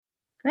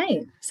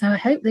Great. So I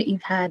hope that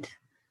you've had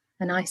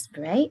a nice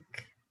break,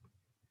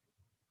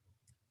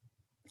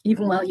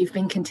 even while you've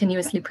been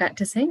continuously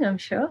practicing, I'm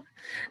sure.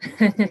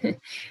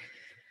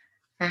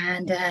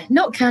 And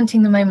not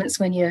counting the moments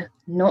when you're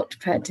not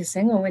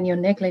practicing or when you're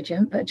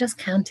negligent, but just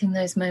counting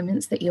those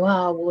moments that you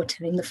are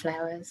watering the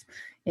flowers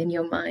in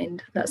your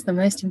mind. That's the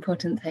most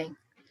important thing.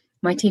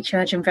 My teacher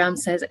Ajahn Brahm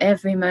says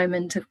every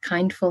moment of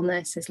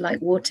kindfulness is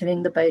like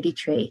watering the Bodhi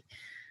tree.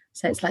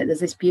 So it's like there's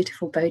this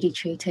beautiful Bodhi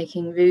tree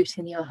taking root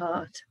in your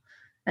heart.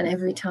 And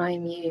every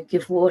time you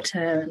give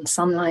water and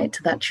sunlight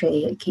to that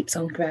tree, it keeps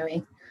on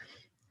growing.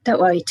 Don't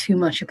worry too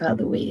much about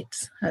the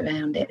weeds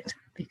around it,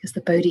 because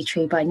the Bodhi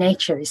tree by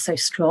nature is so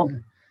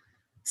strong,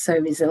 so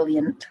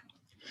resilient.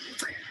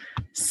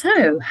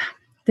 So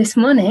this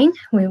morning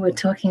we were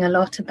talking a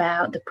lot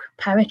about the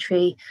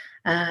preparatory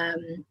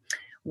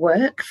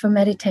work for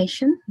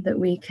meditation that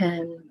we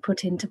can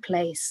put into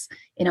place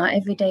in our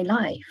everyday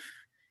life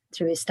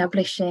through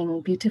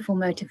establishing beautiful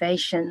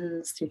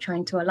motivations, through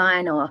trying to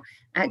align our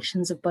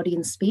actions of body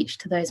and speech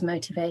to those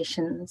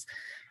motivations,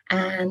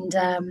 and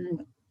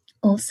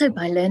also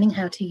by learning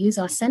how to use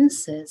our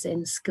senses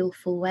in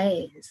skillful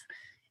ways,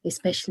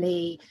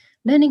 especially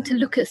learning to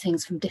look at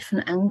things from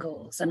different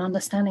angles and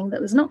understanding that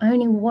there's not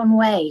only one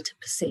way to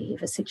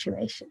perceive a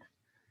situation.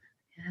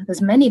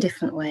 There's many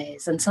different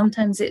ways, and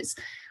sometimes it's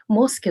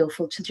more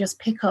skillful to just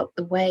pick up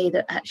the way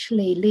that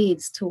actually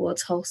leads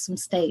towards wholesome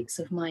states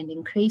of mind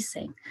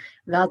increasing,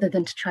 rather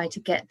than to try to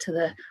get to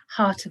the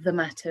heart of the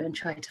matter and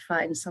try to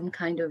find some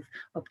kind of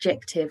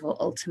objective or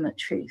ultimate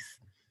truth.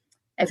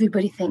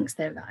 Everybody thinks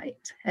they're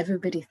right.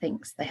 Everybody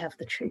thinks they have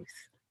the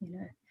truth.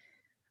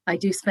 I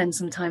do spend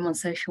some time on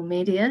social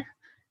media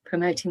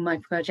promoting my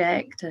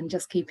project and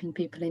just keeping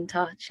people in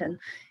touch. And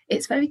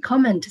it's very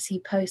common to see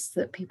posts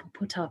that people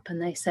put up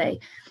and they say,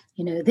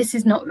 this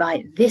is not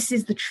right. This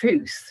is the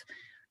truth.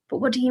 But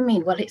what do you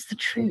mean? Well, it's the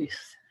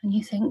truth. And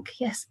you think,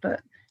 yes,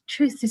 but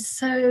truth is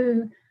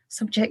so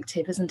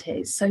subjective, isn't it?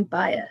 It's so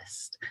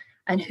biased.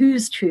 And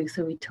whose truth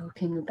are we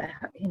talking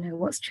about?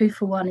 What's true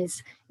for one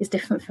is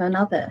different for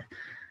another.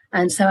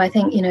 And so I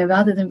think,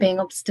 rather than being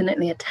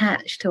obstinately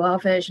attached to our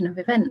version of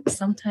events,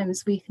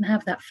 sometimes we can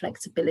have that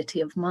flexibility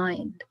of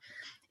mind.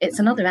 It's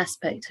another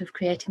aspect of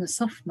creating a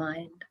soft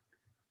mind.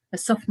 A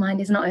soft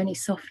mind is not only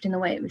soft in the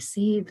way it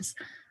receives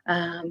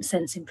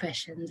sense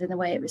impressions, in the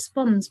way it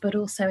responds, but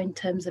also in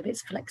terms of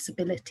its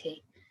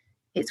flexibility,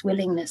 its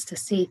willingness to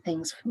see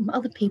things from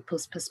other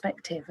people's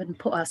perspective and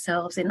put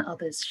ourselves in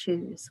others'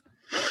 shoes.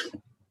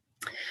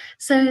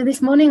 So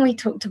this morning we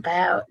talked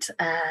about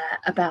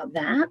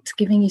that,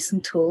 giving you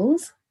some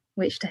tools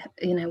with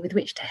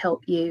which to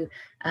help you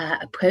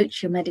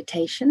approach your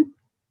meditation.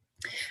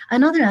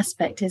 Another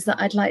aspect is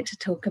that I'd like to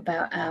talk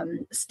about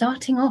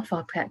starting off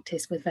our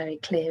practice with very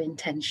clear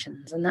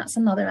intentions, and that's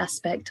another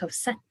aspect of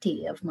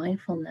sati, of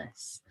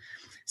mindfulness.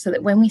 So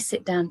that when we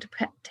sit down to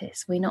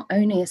practice, we not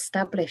only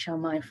establish our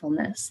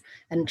mindfulness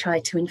and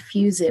try to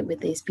infuse it with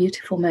these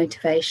beautiful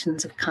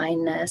motivations of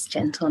kindness,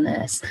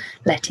 gentleness,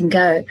 letting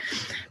go,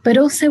 but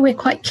also we're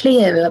quite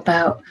clear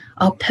about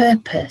our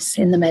purpose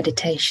in the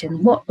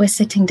meditation, what we're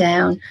sitting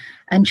down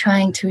and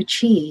trying to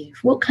achieve,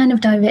 what kind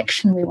of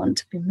direction we want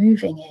to be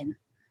moving in.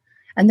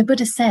 And the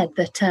Buddha said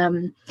that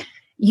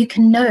you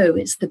can know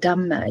it's the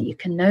Dhamma, you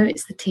can know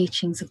it's the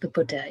teachings of the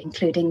Buddha,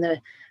 including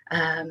the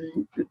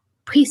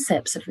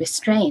precepts of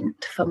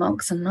restraint for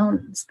monks and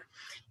nuns,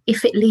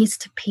 if it leads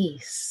to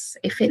peace,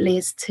 if it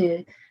leads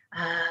to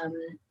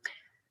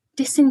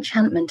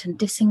disenchantment and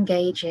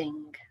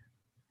disengaging.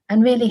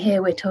 And really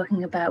here we're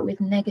talking about with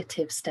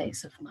negative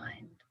states of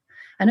mind.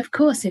 And of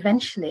course,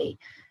 eventually,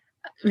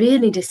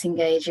 really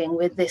disengaging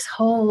with this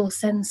whole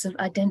sense of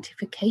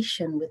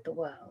identification with the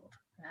world,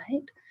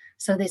 right?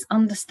 So this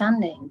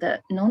understanding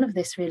that none of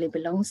this really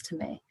belongs to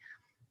me.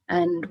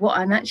 And what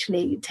I'm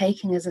actually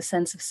taking as a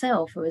sense of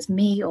self or as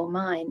me or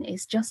mine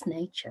is just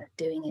nature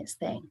doing its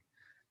thing.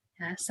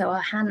 So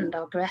our hand,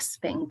 our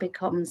grasping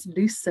becomes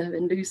looser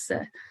and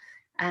looser,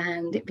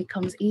 and it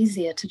becomes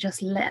easier to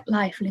just let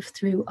life live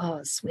through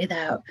us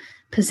without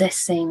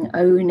possessing,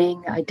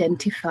 owning,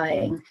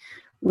 identifying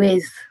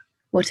with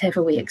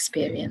whatever we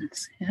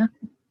experience.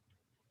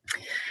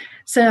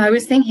 So I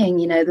was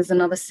thinking, there's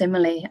another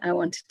simile I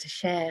wanted to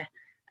share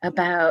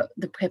about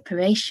the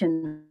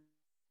preparation,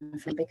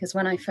 because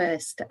when I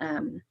first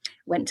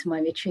went to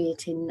my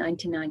retreat in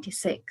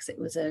 1996, it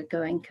was a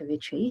Goenka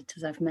retreat,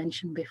 as I've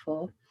mentioned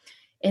before,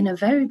 in a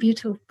very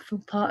beautiful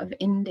part of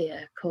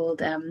India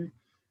called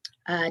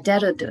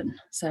Dehradun.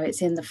 So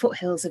it's in the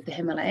foothills of the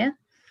Himalaya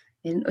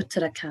in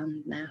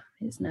Uttarakhand now.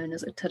 It's known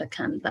as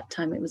Uttarakhand. That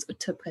time it was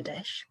Uttar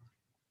Pradesh.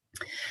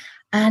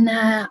 And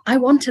I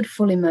wanted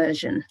full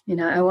immersion.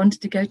 I wanted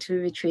to go to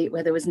a retreat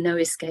where there was no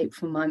escape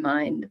from my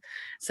mind.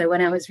 So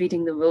when I was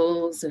reading the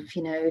rules of,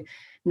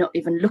 not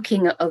even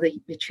looking at other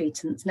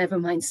retreatants, never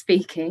mind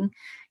speaking,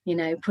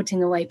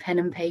 putting away pen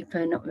and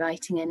paper, not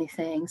writing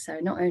anything. So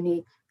not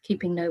only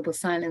keeping noble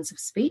silence of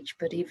speech,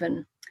 but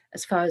even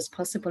as far as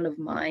possible of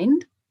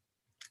mind.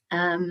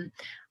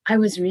 I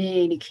was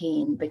really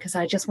keen because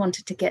I just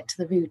wanted to get to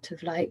the root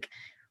of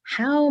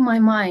how my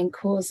mind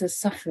causes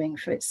suffering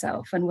for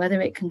itself and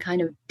whether it can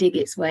kind of dig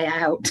its way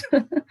out.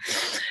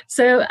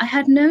 So I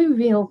had no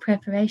real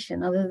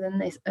preparation other than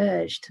this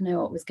urge to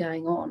know what was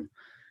going on.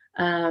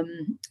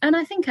 And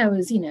I think I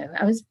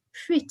was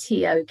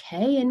pretty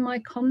okay in my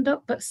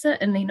conduct, but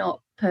certainly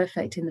not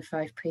perfect in the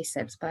 5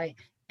 precepts by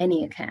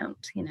any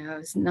account. I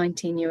was a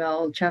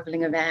 19-year-old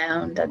traveling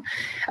around and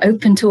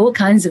open to all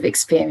kinds of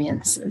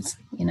experiences.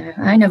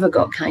 I never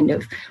got kind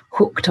of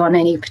hooked on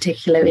any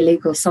particular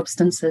illegal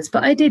substances,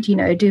 but I did,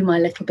 do my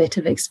little bit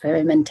of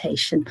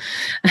experimentation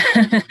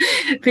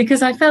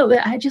because I felt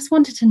that I just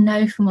wanted to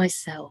know for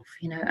myself,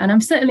 and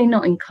I'm certainly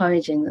not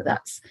encouraging that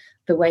that's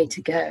the way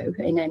to go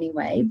in any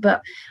way,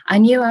 but I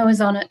knew I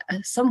was on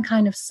some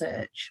kind of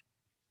search.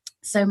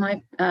 So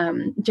my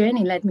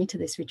journey led me to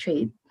this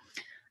retreat.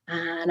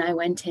 And I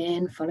went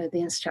in, followed the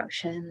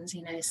instructions,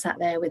 sat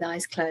there with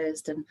eyes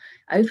closed and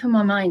opened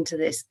my mind to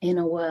this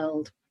inner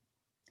world.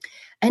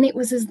 And it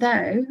was as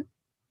though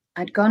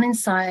I'd gone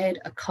inside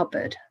a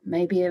cupboard,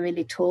 maybe a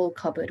really tall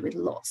cupboard with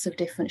lots of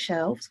different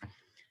shelves.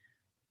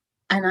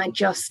 And I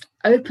just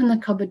opened the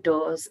cupboard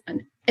doors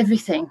and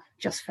everything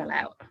just fell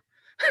out.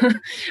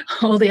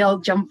 All the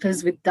old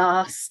jumpers with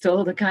dust,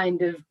 all the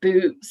kind of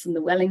boots and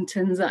the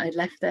Wellingtons that I'd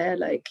left there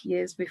like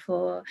years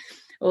before,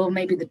 or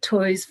maybe the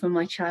toys from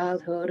my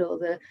childhood, or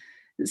the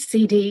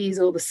CDs,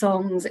 or the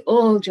songs, it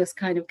all just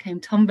kind of came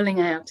tumbling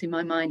out in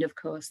my mind, of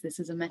course. This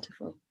is a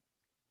metaphor.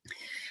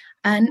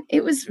 And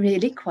it was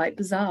really quite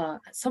bizarre.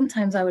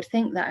 Sometimes I would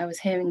think that I was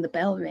hearing the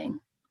bell ring,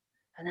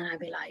 and then I'd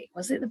be like,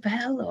 was it the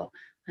bell?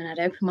 And I'd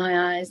open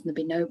my eyes and there'd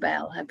be no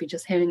bell. I'd be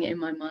just hearing it in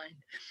my mind.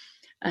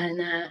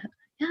 And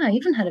I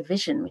even had a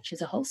vision, which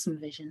is a wholesome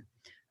vision,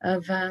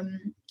 of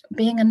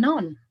being a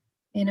nun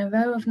in a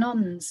row of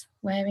nuns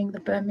wearing the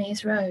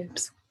Burmese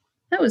robes.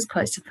 That was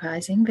quite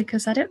surprising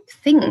because I don't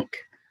think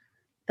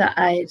that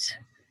I'd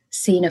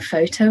seen a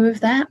photo of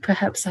that.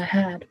 Perhaps I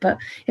had, but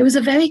it was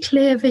a very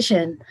clear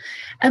vision.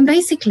 And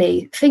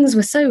basically, things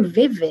were so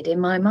vivid in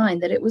my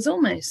mind that it was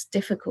almost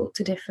difficult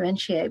to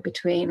differentiate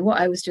between what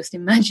I was just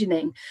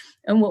imagining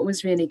and what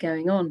was really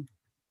going on.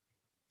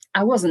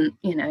 I wasn't,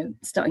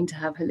 starting to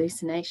have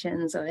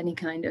hallucinations or any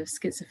kind of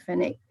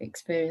schizophrenic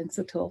experience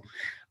at all.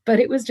 But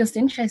it was just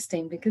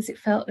interesting because it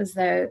felt as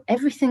though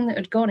everything that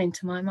had gone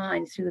into my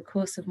mind through the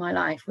course of my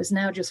life was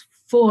now just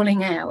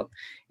falling out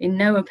in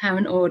no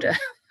apparent order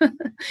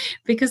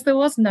because there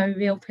was no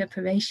real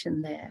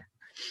preparation there.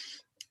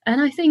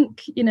 And I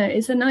think,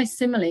 it's a nice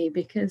simile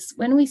because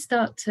when we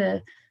start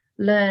to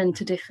learn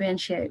to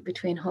differentiate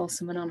between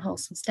wholesome and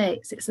unwholesome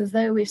states, it's as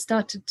though we've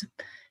started to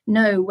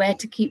know where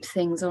to keep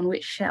things on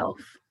which shelf.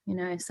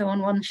 So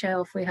on one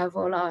shelf we have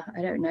all our,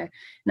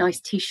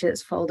 nice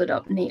t-shirts folded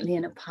up neatly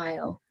in a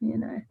pile.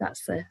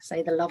 That's the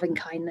loving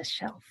kindness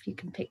shelf. You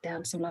can pick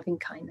down some loving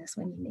kindness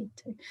when you need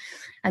to.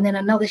 And then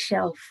another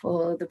shelf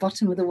or the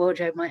bottom of the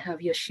wardrobe might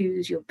have your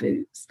shoes, your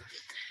boots.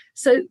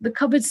 So the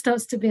cupboard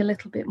starts to be a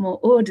little bit more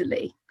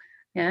orderly.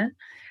 Yeah.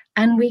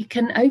 And we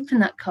can open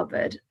that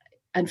cupboard.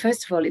 And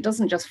first of all, it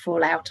doesn't just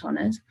fall out on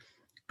us,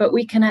 but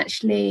we can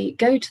actually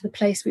go to the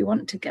place we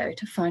want to go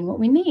to find what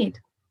we need.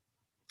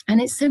 And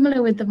it's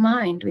similar with the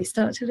mind. We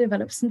start to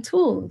develop some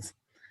tools.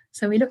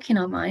 So we look in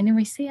our mind and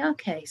we see,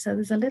 okay, so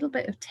there's a little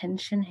bit of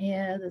tension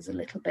here. There's a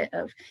little bit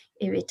of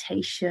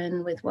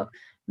irritation with what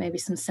maybe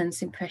some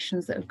sense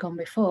impressions that have gone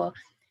before.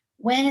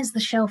 Where's the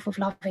shelf of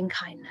loving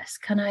kindness?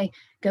 Can I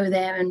go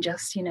there and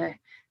just,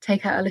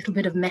 take out a little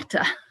bit of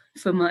metta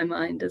for my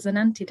mind as an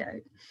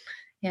antidote?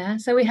 Yeah,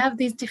 so we have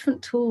these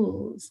different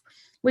tools.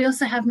 We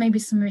also have maybe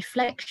some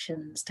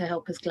reflections to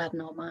help us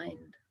gladden our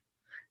mind.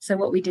 So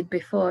what we did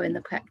before in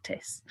the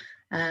practice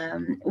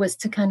was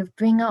to kind of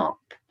bring up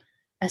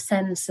a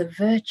sense of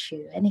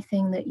virtue,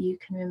 anything that you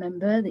can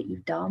remember that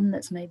you've done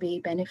that's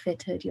maybe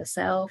benefited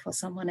yourself or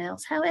someone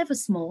else, however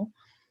small,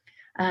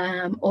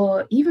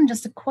 or even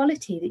just a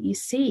quality that you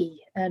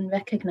see and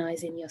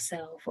recognize in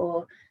yourself,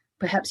 or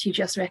perhaps you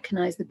just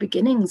recognize the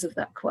beginnings of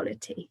that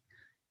quality,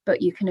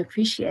 but you can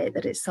appreciate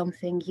that it's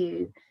something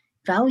you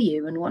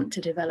value and want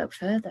to develop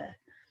further.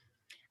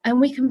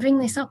 And we can bring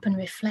this up and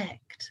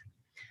reflect.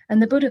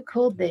 And the Buddha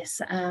called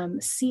this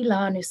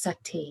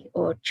silanusati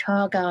or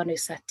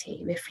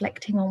chaganusati,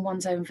 reflecting on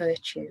one's own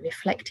virtue,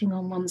 reflecting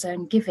on one's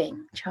own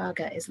giving.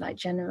 Chaga is like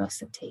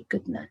generosity,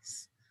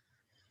 goodness.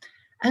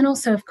 And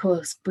also, of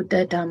course,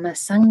 Buddha, Dhamma,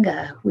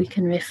 Sangha, we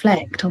can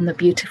reflect on the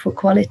beautiful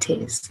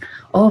qualities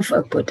of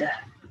a Buddha,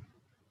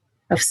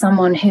 of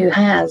someone who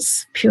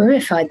has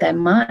purified their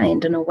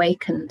mind and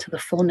awakened to the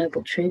Four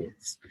Noble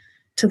Truths,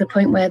 to the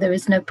point where there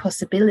is no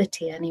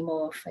possibility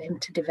anymore for him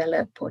to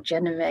develop or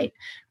generate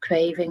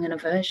craving and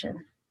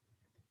aversion.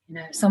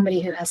 Somebody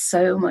who has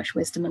so much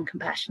wisdom and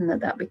compassion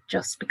that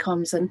just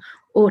becomes an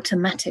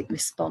automatic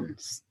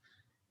response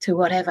to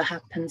whatever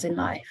happens in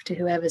life, to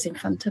whoever's in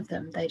front of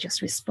them. They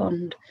just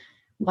respond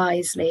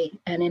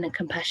wisely and in a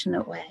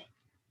compassionate way.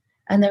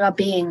 And there are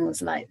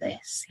beings like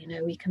this,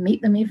 we can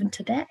meet them even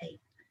today.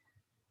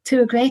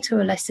 to a greater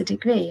or lesser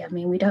degree. I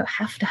mean, we don't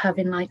have to have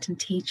enlightened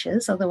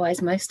teachers,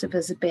 otherwise most of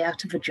us would be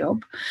out of a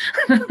job.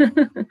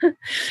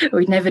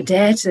 We'd never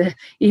dare to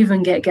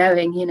even get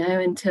going, you know,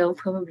 until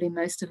probably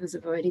most of us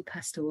have already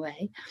passed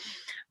away.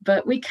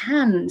 But we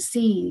can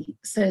see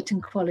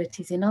certain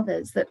qualities in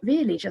others that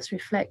really just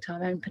reflect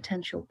our own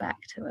potential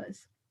back to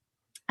us.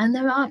 And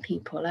there are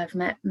people, I've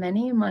met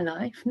many in my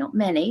life, not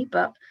many,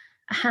 but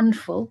a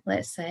handful,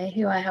 let's say,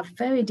 who I have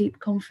very deep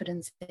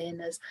confidence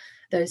in as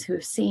those who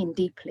have seen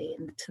deeply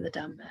into the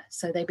Dhamma.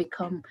 So they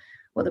become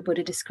what the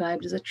Buddha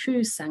described as a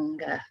true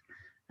Sangha,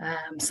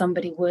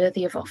 somebody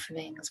worthy of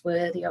offerings,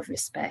 worthy of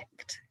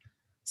respect,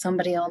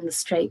 somebody on the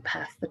straight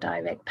path, the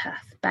direct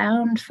path,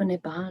 bound for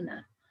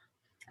Nibbana.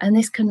 And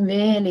this can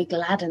really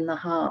gladden the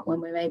heart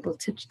when we're able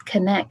to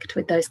connect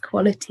with those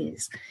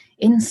qualities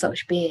in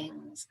such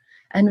beings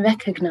and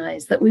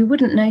recognize that we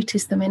wouldn't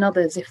notice them in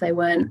others if they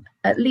weren't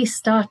at least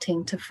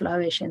starting to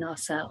flourish in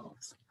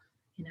ourselves.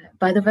 You know,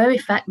 by the very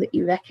fact that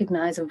you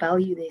recognize and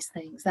value these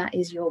things, that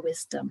is your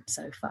wisdom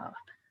so far,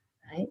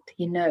 right?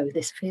 You know,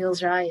 this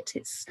feels right.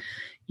 It's,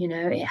 you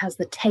know, it has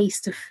the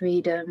taste of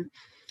freedom.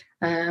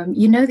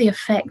 You know the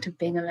effect of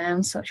being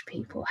around such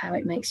people, how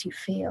it makes you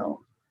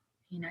feel.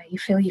 You know, you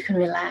feel you can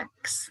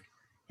relax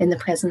in the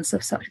presence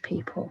of such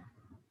people,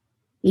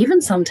 even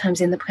sometimes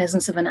in the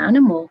presence of an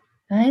animal,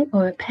 right,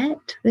 or a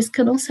pet. This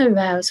can also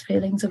arouse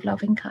feelings of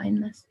loving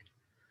kindness.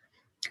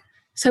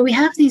 So we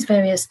have these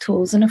various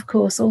tools, and of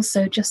course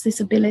also just this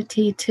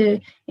ability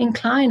to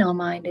incline our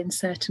mind in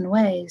certain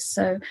ways.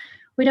 So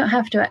we don't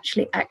have to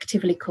actually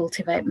actively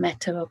cultivate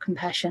metta or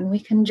compassion. We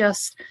can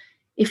just,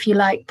 if you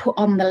like, put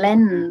on the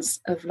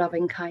lens of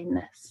loving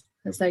kindness,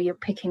 as though you're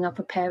picking up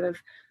a pair of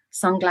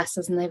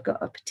sunglasses and they've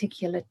got a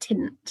particular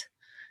tint.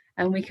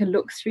 And we can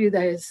look through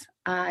those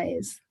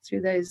eyes,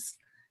 through those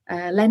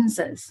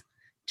lenses,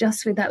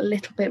 just with that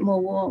little bit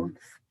more warmth.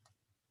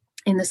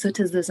 In the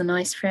suttas, there's a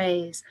nice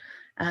phrase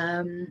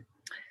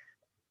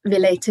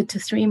related to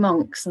 3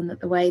 monks and that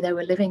the way they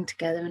were living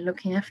together and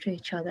looking after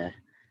each other.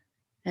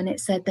 And it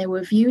said they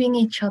were viewing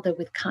each other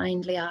with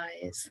kindly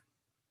eyes.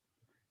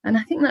 And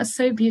I think that's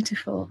so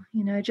beautiful,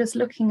 you know, just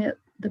looking at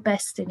the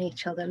best in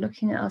each other,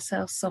 looking at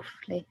ourselves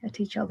softly, at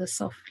each other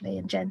softly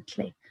and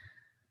gently,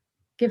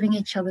 giving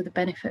each other the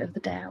benefit of the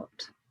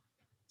doubt.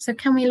 So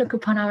can we look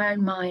upon our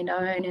own mind,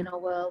 our own inner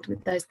world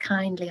with those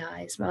kindly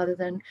eyes rather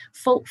than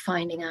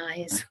fault-finding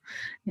eyes?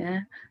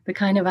 Yeah, the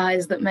kind of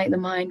eyes that make the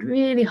mind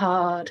really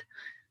hard,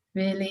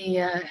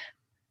 really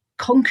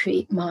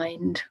concrete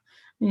mind.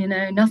 You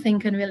know, nothing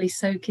can really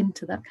soak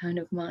into that kind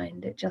of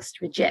mind. It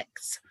just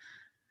rejects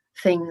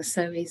things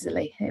so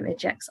easily. It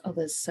rejects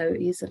others so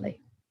easily.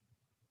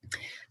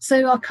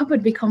 So our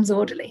cupboard becomes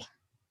orderly.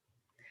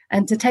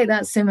 And to take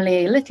that simile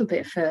a little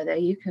bit further,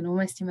 you can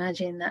almost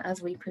imagine that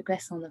as we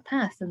progress on the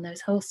path and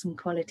those wholesome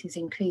qualities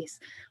increase,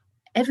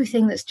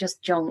 everything that's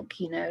just junk,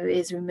 you know,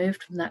 is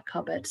removed from that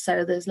cupboard.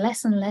 So there's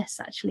less and less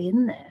actually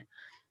in there,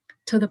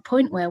 to the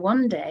point where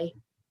one day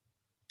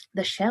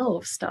the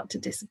shelves start to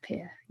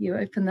disappear. You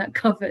open that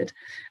cupboard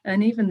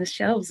and even the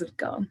shelves have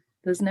gone.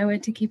 There's nowhere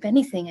to keep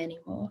anything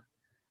anymore.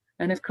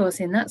 And of course,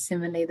 in that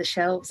simile, the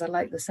shelves are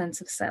like the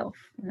sense of self.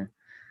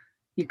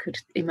 You could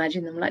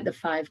imagine them like the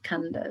 5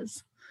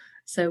 khandhas.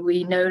 So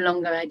we no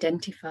longer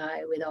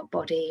identify with our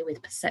body,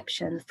 with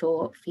perception,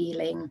 thought,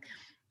 feeling,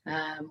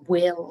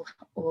 will,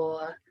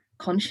 or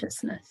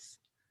consciousness.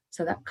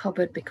 So that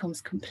cupboard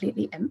becomes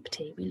completely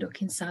empty. We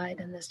look inside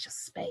and there's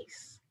just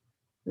space.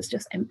 There's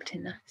just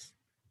emptiness.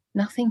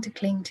 Nothing to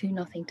cling to,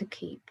 nothing to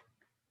keep.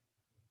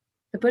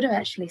 The Buddha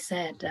actually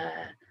said,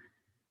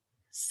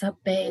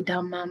 Sabbe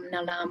dhammam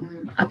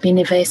nalam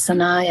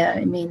abhinivesanaya.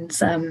 It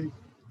means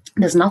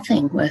there's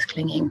nothing worth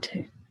clinging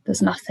to.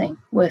 There's nothing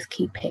worth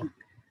keeping.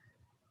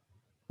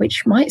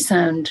 Which might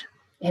sound,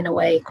 in a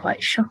way,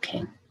 quite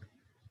shocking.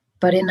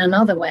 But in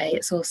another way,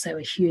 it's also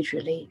a huge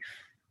relief.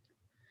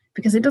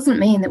 Because it doesn't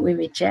mean that we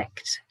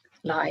reject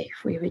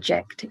life, we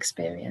reject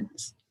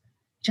experience.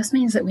 It just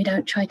means that we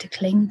don't try to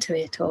cling to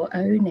it or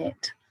own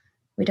it.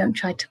 We don't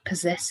try to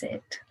possess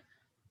it,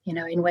 you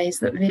know, in ways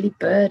that really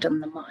burden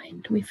the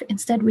mind.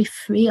 Instead, we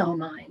free our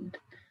mind.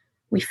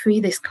 We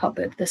free this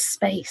cupboard, there's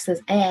space,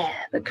 there's air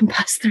that can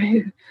pass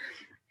through.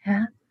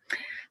 Yeah.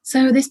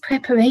 So this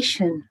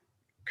preparation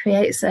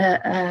creates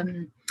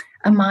a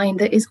mind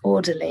that is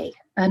orderly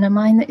and a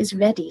mind that is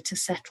ready to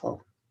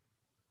settle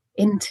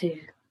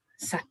into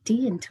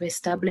sati, into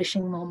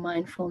establishing more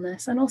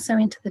mindfulness, and also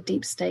into the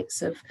deep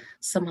states of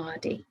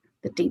samadhi,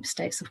 the deep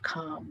states of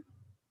calm.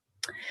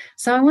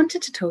 So I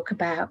wanted to talk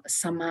about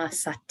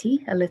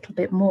samasati a little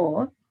bit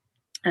more.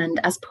 And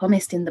as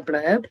promised in the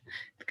blurb,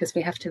 because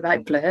we have to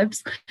write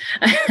blurbs,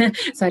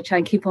 so I try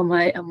and keep on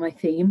my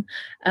theme.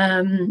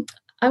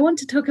 I want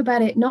to talk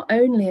about it not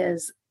only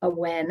as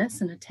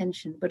awareness and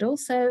attention, but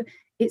also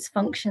its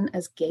function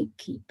as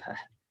gatekeeper,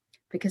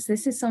 because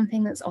this is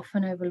something that's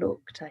often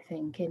overlooked, I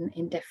think,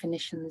 in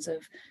definitions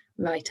of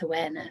right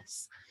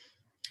awareness.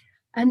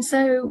 And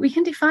so we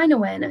can define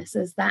awareness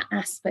as that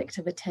aspect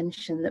of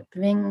attention that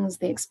brings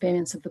the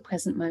experience of the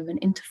present moment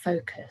into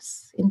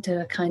focus,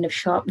 into a kind of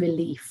sharp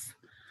relief.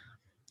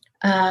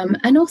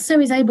 And also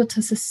is able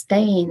to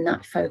sustain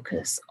that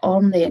focus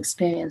on the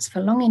experience for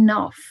long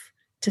enough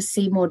to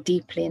see more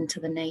deeply into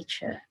the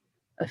nature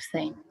of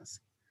things.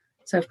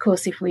 So, of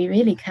course, if we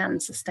really can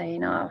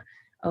sustain our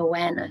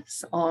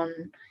awareness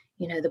on,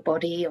 you know, the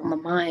body, on the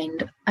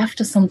mind,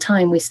 after some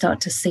time we start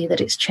to see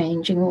that it's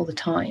changing all the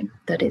time,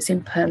 that it's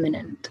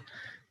impermanent.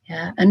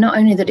 Yeah. And not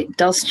only that it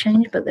does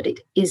change, but that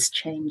it is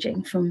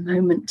changing from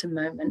moment to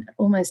moment,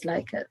 almost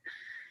like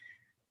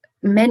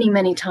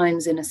many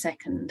times in a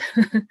second.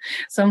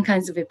 Some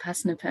kinds of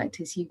Vipassana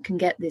practice, you can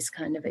get this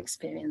kind of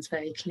experience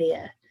very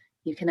clear.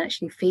 You can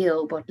actually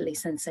feel bodily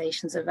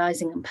sensations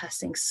arising and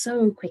passing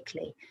so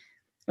quickly,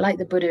 like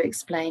the Buddha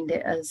explained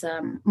it as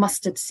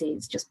mustard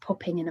seeds just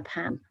popping in a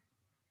pan.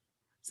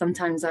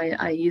 Sometimes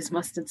I use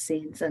mustard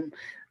seeds, and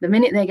the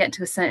minute they get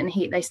to a certain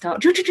heat, they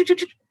start,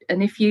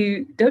 and if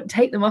you don't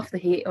take them off the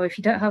heat, or if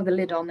you don't have the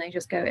lid on, they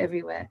just go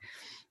everywhere.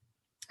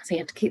 So you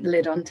have to keep the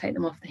lid on, take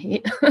them off the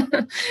heat,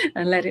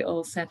 and let it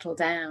all settle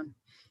down.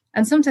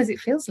 And sometimes it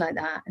feels like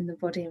that in the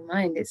body and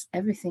mind. It's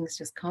everything's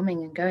just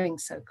coming and going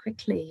so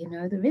quickly, you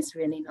know, there is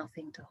really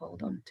nothing to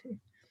hold on to.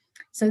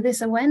 So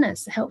this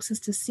awareness helps us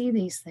to see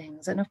these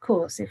things. And of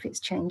course, if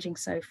it's changing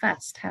so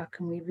fast, how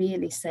can we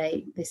really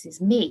say, this is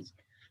me?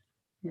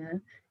 You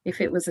know, if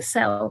it was a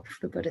self,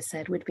 the Buddha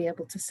said, we'd be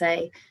able to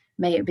say,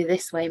 may it be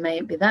this way, may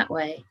it be that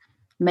way.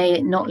 May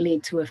it not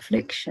lead to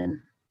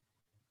affliction.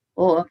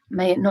 Or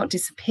may it not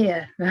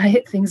disappear,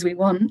 right? Things we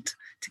want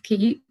to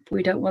keep,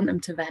 we don't want them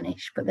to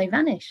vanish, but they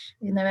vanish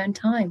in their own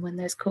time. When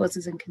those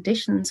causes and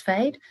conditions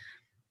fade,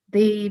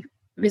 the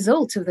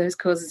result of those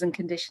causes and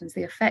conditions,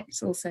 the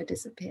effects also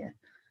disappear,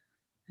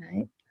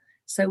 right?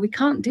 So we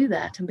can't do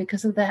that. And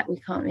because of that, we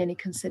can't really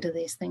consider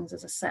these things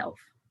as a self.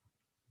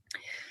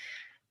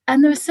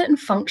 And there are certain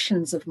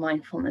functions of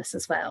mindfulness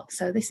as well.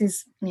 So this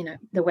is, you know,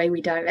 the way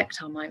we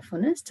direct our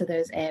mindfulness to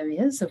those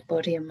areas of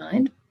body and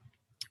mind.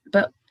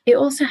 But it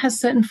also has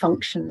certain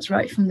functions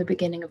right from the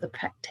beginning of the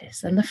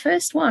practice. And the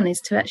first one is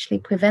to actually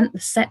prevent the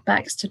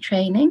setbacks to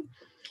training,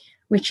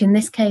 which in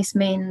this case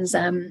means,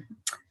 I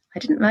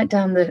didn't write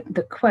down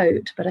the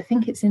quote, but I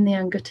think it's in the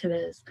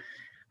Anguttaras,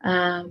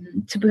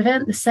 to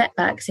prevent the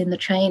setbacks in the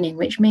training,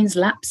 which means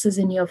lapses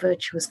in your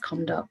virtuous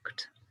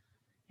conduct.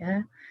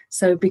 Yeah.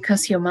 So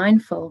because you're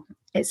mindful,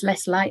 it's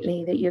less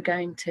likely that you're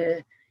going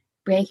to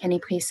break any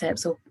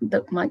precepts or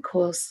that might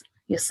cause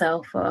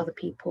yourself or other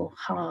people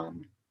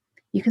harm.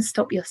 You can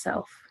stop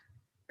yourself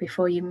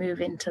before you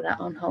move into that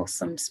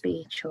unwholesome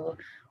speech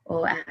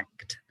or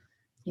act.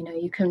 You know,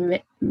 you can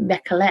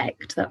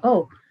recollect that,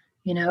 oh,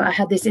 you know, I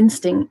had this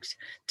instinct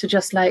to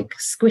just like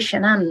squish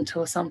an ant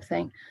or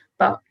something.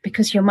 But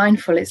because you're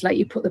mindful, it's like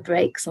you put the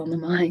brakes on the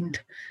mind.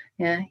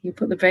 Yeah, you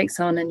put the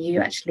brakes on and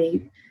you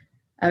actually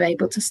are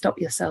able to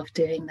stop yourself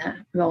doing that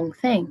wrong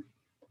thing.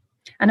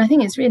 And I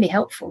think it's really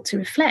helpful to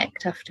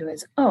reflect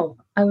afterwards, oh,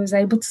 I was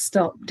able to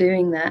stop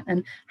doing that.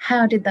 And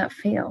how did that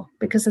feel?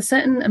 Because a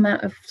certain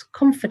amount of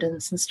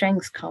confidence and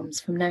strength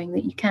comes from knowing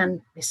that you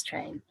can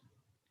restrain.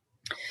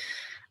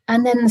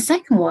 And then the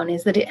second one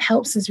is that it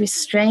helps us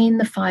restrain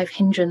the 5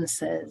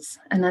 hindrances.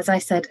 And as I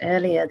said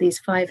earlier, these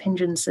 5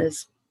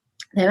 hindrances,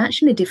 they're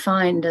actually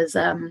defined as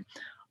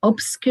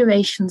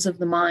obscurations of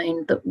the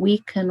mind that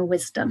weaken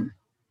wisdom.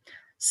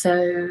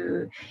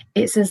 So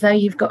it's as though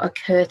you've got a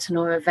curtain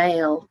or a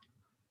veil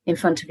in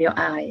front of your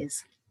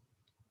eyes.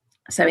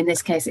 So in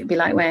this case, it'd be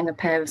like wearing a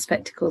pair of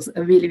spectacles that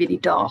are really, really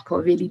dark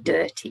or really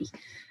dirty,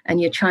 and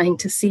you're trying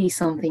to see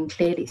something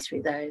clearly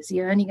through those.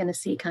 You're only going to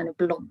see kind of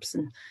blobs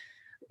and,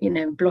 you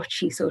know,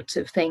 blotchy sort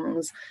of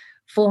things,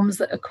 forms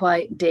that are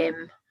quite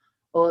dim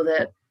or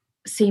that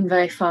seem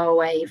very far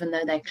away, even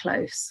though they're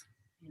close.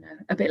 You know,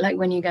 a bit like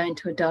when you go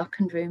into a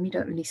darkened room, you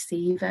don't really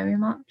see very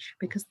much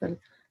because the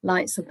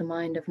lights of the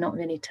mind have not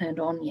really turned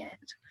on yet.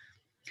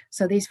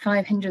 So these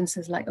 5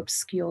 hindrances like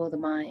obscure the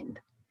mind.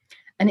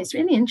 And it's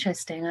really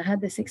interesting. I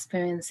had this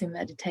experience in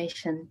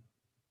meditation.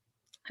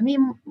 I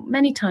mean,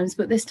 many times,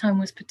 but this time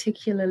was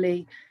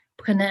particularly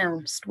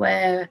pronounced,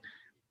 where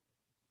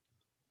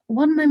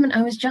one moment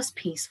I was just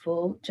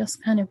peaceful,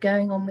 just kind of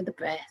going on with the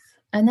breath,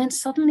 and then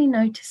suddenly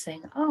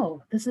noticing,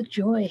 oh, there's a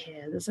joy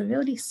here. There's a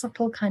really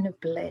subtle kind of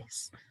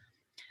bliss.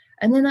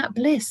 And then that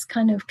bliss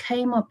kind of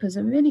came up as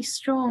a really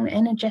strong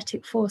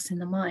energetic force in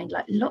the mind,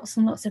 like lots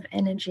and lots of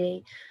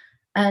energy.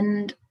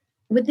 And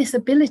with this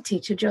ability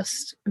to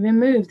just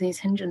remove these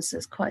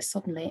hindrances quite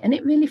suddenly. And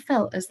it really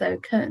felt as though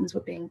curtains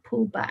were being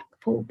pulled back,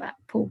 pulled back,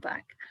 pulled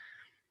back.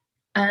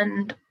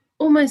 And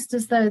almost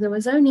as though there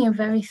was only a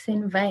very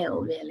thin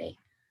veil, really,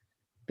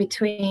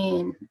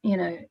 between, you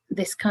know,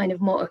 this kind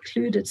of more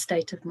occluded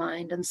state of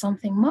mind and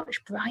something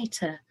much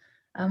brighter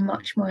and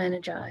much more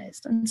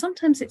energized. And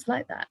sometimes it's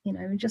like that, you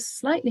know, we just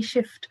slightly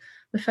shift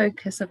the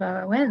focus of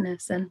our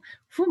awareness and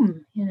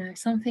boom, you know,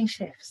 something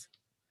shifts.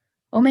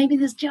 Or maybe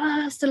there's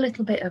just a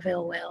little bit of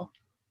ill will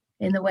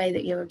in the way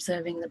that you're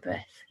observing the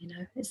breath. You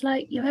know, it's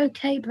like, you're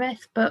okay,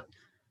 breath, but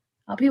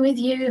I'll be with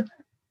you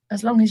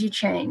as long as you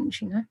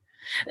change, you know.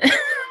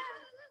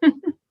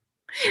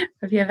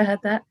 Have you ever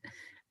had that?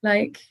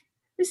 Like,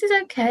 this is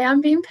okay,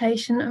 I'm being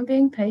patient.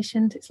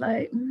 It's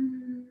like,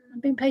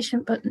 being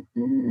patient, but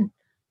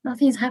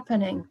nothing's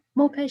happening.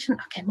 More patient,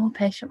 okay, more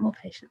patient, more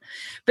patient.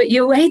 But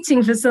you're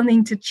waiting for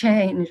something to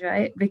change,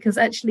 right? Because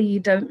actually you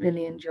don't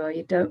really enjoy,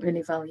 you don't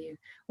really value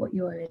what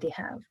you already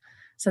have.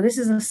 So this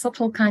is a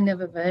subtle kind of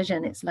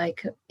aversion. It's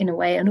like, in a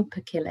way, an upper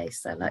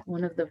kilesa, like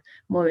one of the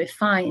more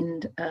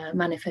refined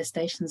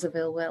manifestations of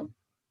ill will.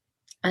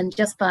 And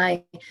just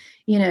by,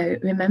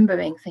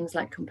 remembering things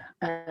like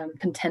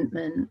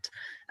contentment,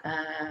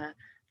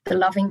 the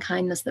loving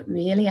kindness that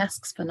really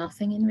asks for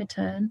nothing in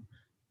return,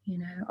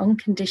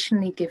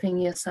 unconditionally giving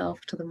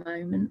yourself to the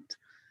moment,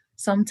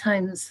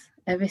 sometimes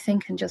everything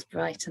can just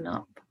brighten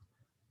up.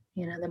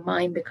 The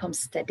mind becomes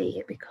steady,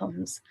 it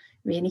becomes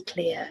really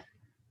clear,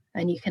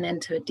 and you can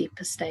enter a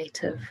deeper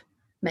state of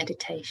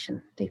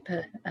meditation,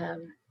 deeper,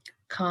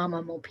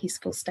 calmer, more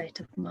peaceful state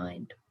of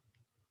mind.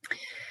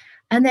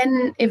 And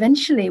then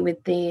eventually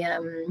with the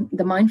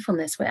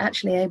mindfulness, we're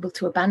actually able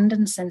to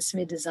abandon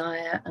sensory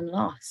desire and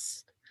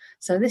lust.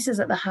 So this is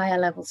at the higher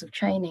levels of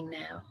training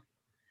now.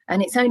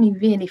 And it's only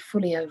really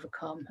fully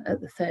overcome at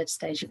the third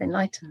stage of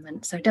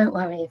enlightenment. So don't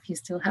worry if you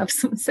still have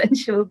some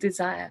sensual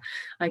desire.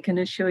 I can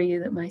assure you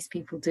that most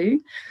people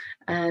do.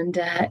 And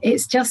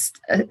it's just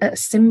a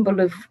symbol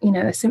of,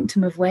 a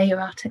symptom of where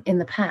you're at in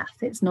the path.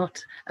 It's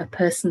not a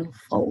personal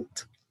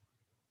fault.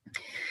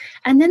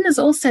 And then there's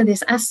also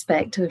this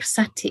aspect of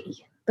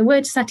sati. The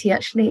word sati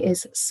actually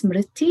is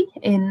smriti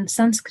in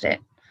Sanskrit.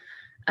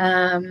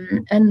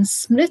 And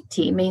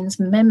smriti means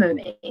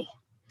memory.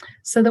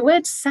 So the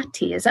word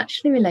sati is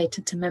actually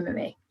related to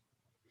memory.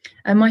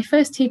 And my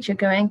first teacher,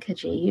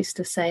 Goenkaji, used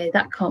to say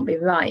that can't be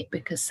right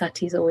because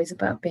sati is always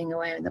about being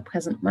aware in the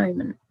present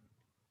moment.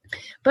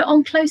 But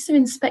on closer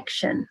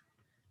inspection,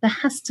 there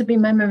has to be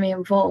memory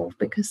involved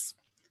because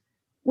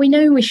we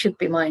know we should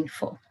be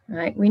mindful,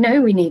 right? We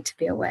know we need to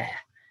be aware,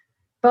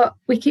 but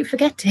we keep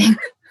forgetting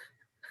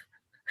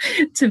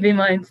to be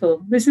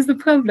mindful. This is the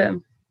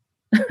problem.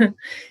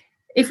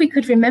 If we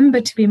could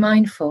remember to be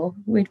mindful,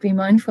 we'd be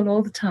mindful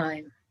all the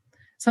time.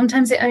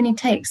 Sometimes it only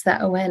takes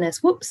that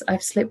awareness. Whoops,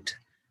 I've slipped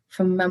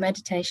from my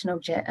meditation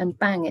object and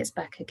bang, it's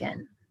back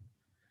again.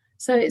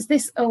 So it's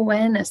this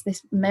awareness,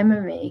 this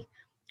memory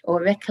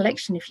or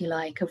recollection, if you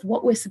like, of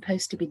what we're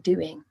supposed to be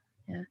doing.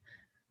 Yeah?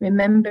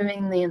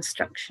 Remembering the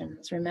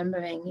instructions,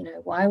 remembering,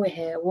 why we're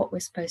here, what we're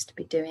supposed to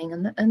be doing,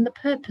 and the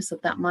purpose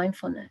of that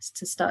mindfulness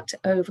to start to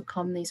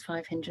overcome these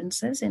 5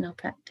 hindrances in our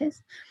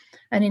practice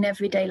and in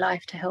everyday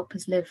life to help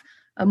us live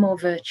a more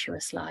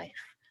virtuous life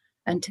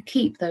and to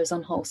keep those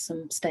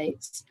unwholesome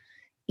states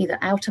either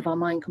out of our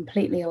mind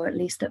completely or at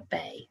least at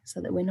bay so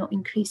that we're not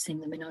increasing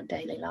them in our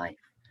daily life.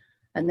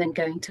 And then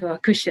going to our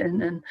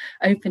cushion and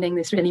opening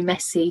this really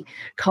messy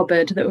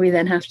cupboard that we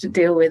then have to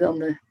deal with on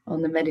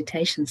the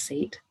meditation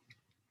seat.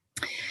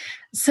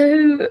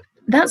 So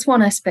that's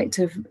one aspect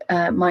of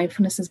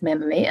mindfulness as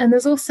memory. And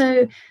there's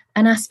also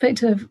an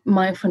aspect of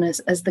mindfulness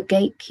as the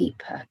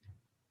gatekeeper.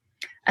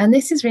 And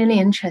this is really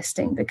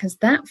interesting because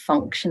that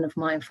function of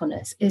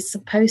mindfulness is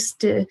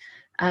supposed to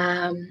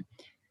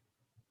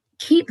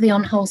keep the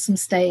unwholesome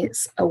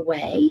states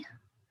away.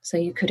 So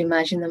you could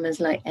imagine them as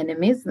like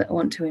enemies that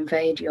want to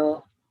invade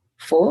your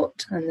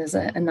fort. And there's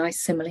a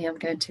nice simile I'm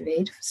going to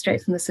read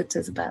straight from the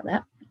suttas about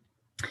that.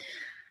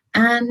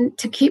 And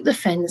to keep the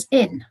friends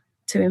in,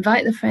 to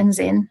invite the friends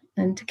in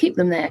and to keep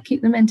them there,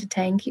 keep them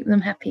entertained, keep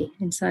them happy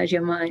inside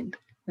your mind,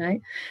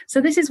 right?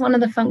 So this is one of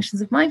the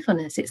functions of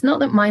mindfulness. It's not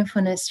that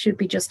mindfulness should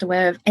be just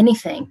aware of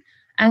anything.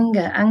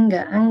 Anger,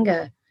 anger,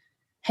 anger,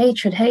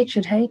 hatred,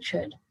 hatred,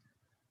 hatred.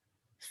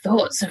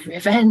 Thoughts of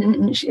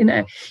revenge,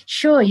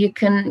 sure, you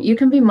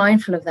can be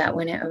mindful of that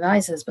when it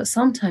arises, but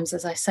sometimes,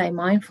 as I say,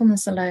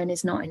 mindfulness alone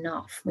is not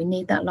enough. We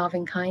need that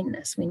loving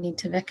kindness. We need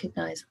to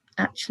recognize,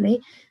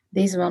 actually,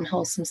 these are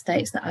unwholesome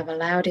states that I've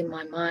allowed in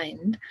my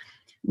mind.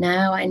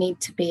 Now I need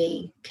to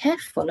be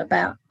careful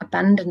about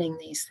abandoning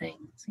these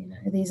things.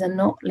 These are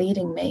not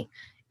leading me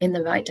in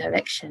the right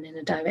direction, in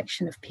a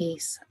direction of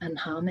peace and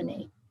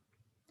harmony.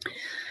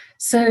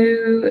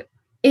 So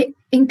it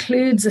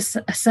includes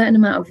a certain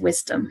amount of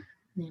wisdom.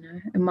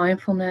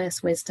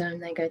 Mindfulness, wisdom,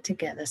 they go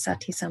together,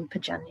 sati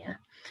sampajanya.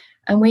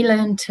 And we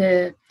learn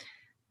to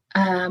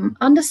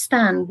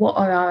understand what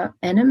are our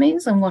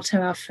enemies and what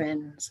are our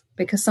friends,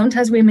 because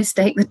sometimes we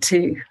mistake the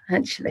two,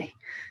 actually.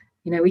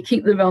 We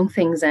keep the wrong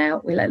things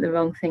out, we let the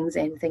wrong things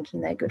in,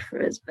 thinking they're good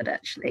for us, but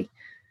actually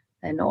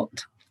they're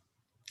not.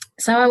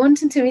 So I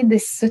wanted to read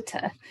this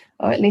sutta,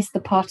 or at least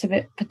the part of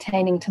it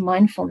pertaining to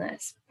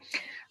mindfulness.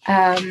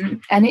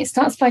 And it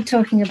starts by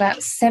talking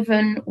about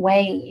 7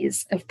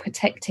 ways of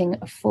protecting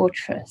a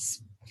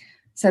fortress.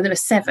 So there are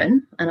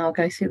 7, and I'll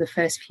go through the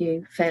first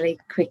few fairly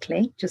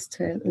quickly, just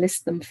to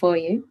list them for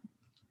you.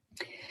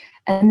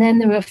 And then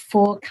there are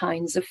 4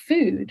 kinds of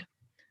food.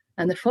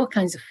 And the 4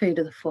 kinds of food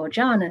are the 4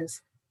 jhanas.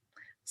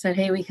 So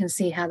here we can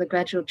see how the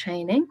gradual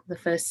training, the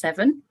first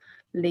 7,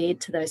 lead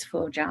to those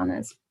 4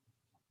 jhanas.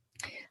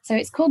 So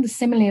it's called the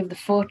simile of the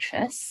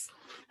fortress.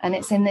 And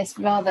it's in this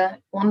rather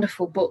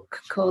wonderful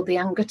book called the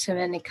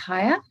Anguttara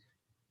Nikaya,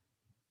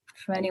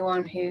 for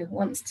anyone who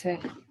wants to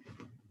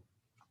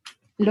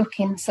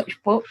look in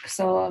such books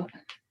or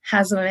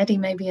has already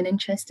maybe an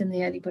interest in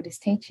the early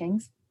Buddhist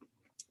teachings.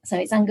 So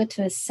it's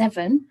Anguttara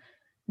 7,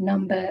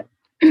 number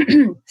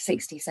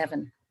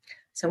 67.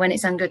 So when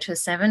it's Anguttara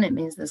 7, it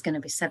means there's going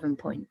to be 7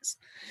 points.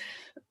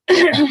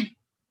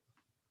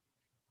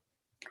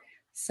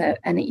 So,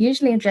 and it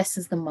usually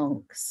addresses the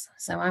monks.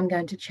 So I'm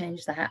going to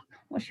change that.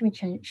 What should we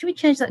change? Should we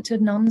change that to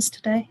nuns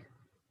today?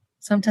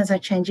 Sometimes I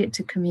change it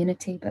to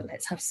community, but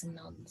let's have some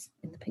nuns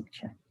in the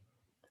picture.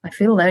 I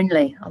feel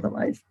lonely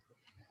otherwise.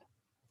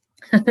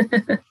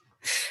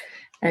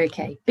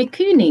 Okay,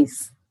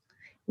 bhikkhunis.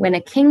 When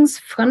a king's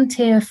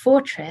frontier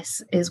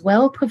fortress is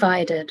well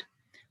provided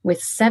with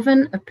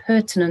 7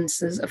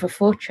 appurtenances of a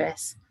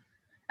fortress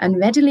and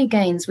readily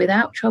gains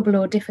without trouble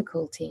or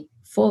difficulty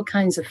 4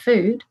 kinds of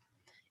food,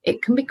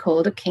 it can be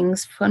called a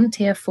king's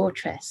frontier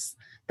fortress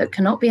that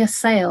cannot be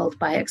assailed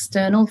by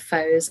external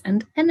foes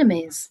and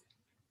enemies.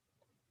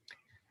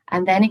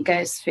 And then it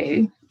goes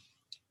through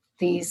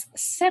these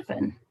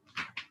 7.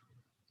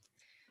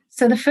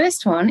 So the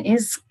first one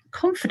is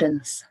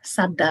confidence,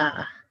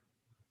 saddha.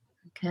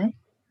 Okay.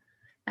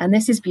 And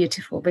this is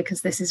beautiful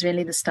because this is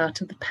really the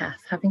start of the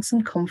path, having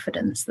some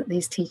confidence that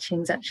these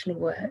teachings actually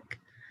work,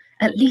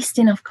 at least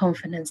enough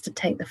confidence to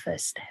take the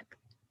first step,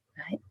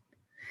 right?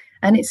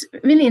 And it's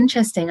really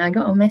interesting. I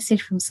got a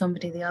message from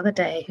somebody the other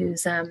day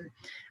who's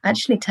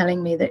actually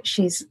telling me that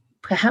she's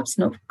perhaps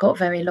not got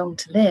very long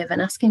to live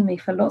and asking me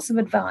for lots of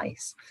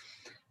advice.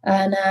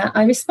 And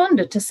I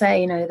responded to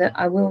say, that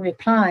I will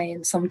reply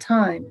in some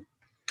time.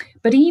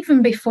 But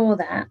even before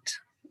that,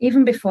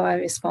 even before I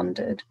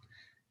responded,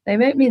 they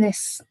wrote me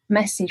this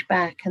message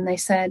back and they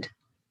said,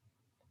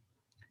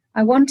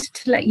 I wanted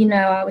to let you know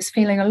I was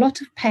feeling a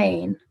lot of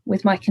pain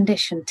with my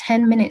condition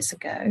 10 minutes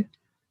ago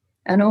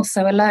and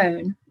also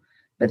alone.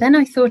 But then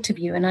I thought of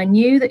you and I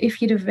knew that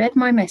if you'd have read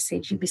my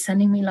message, you'd be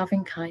sending me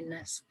loving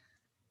kindness.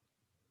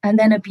 And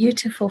then a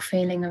beautiful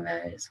feeling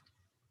arose.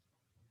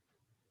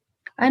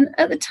 And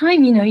at the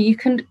time, you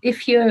can,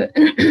 if you're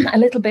a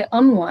little bit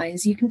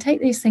unwise, you can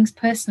take these things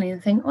personally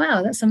and think,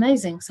 wow, that's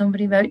amazing.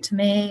 Somebody wrote to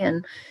me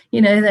and,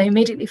 they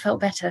immediately felt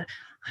better.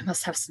 I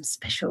must have some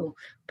special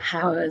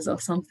powers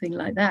or something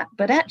like that.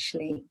 But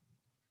actually,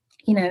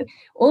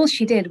 all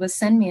she did was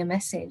send me a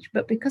message.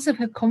 But because of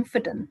her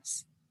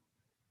confidence,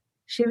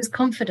 she was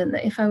confident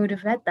that if I would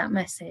have read that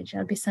message,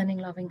 I'd be sending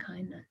loving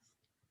kindness.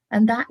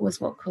 And that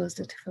was what caused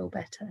her to feel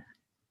better.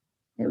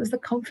 It was the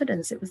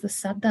confidence. It was the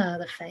saddha,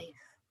 the faith.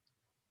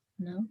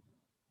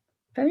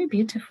 Very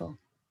beautiful.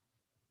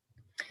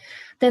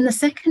 Then the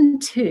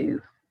second 2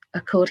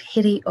 are called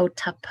hiri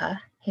ottappa.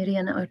 Hiri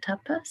and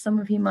ottappa, some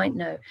of you might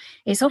know.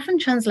 It's often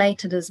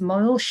translated as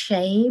moral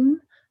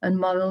shame and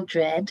moral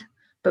dread.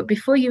 But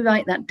before you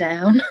write that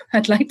down,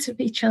 I'd like to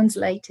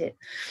retranslate it,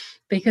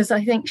 because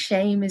I think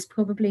shame is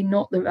probably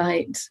not the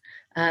right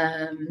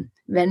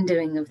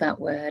rendering of that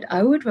word.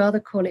 I would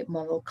rather call it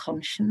moral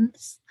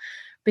conscience,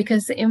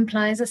 because it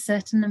implies a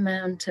certain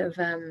amount of,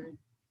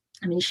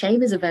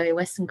 shame is a very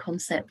Western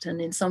concept,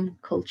 and in some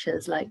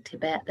cultures like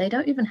Tibet, they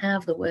don't even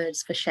have the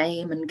words for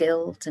shame and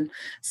guilt, and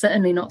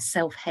certainly not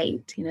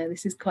self-hate.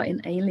 This is quite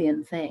an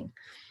alien thing.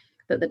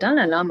 But the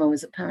Dalai Lama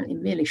was apparently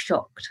really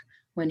shocked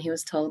when he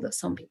was told that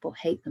some people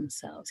hate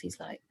themselves. He's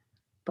like,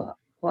 but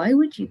why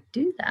would you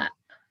do that?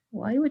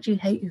 Why would you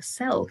hate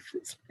yourself?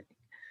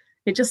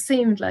 It just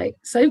seemed like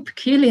so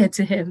peculiar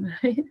to him,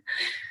 right?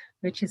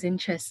 Which is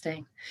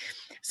interesting.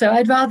 So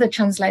I'd rather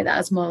translate that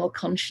as moral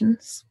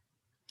conscience.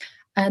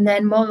 And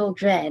then moral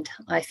dread,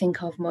 I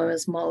think of more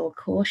as moral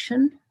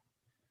caution.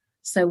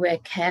 So we're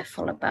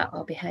careful about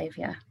our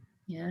behavior.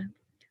 Yeah,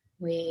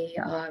 we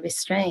are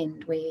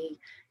restrained. We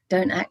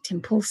don't act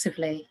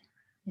impulsively,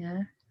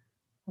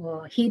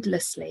 or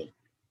heedlessly.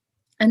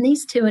 And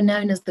these 2 are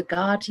known as the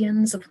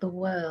guardians of the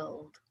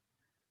world,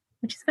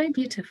 which is very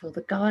beautiful,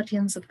 the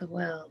guardians of the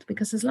world,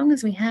 because as long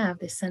as we have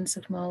this sense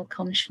of moral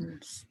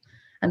conscience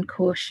and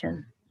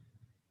caution,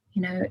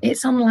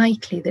 it's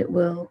unlikely that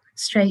we'll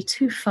stray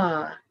too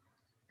far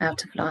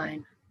out of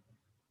line.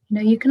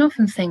 You can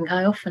often think,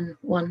 I often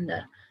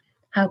wonder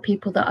how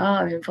people that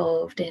are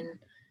involved in,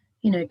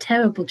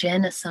 terrible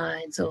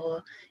genocides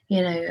or,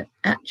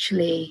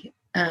 actually,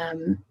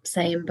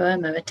 say in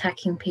Burma,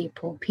 attacking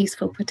people,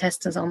 peaceful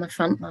protesters on the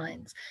front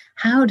lines,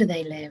 how do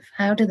they live?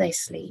 How do they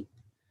sleep?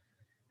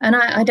 And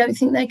I don't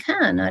think they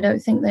can. I don't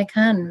think they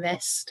can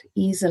rest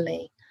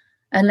easily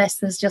unless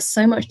there's just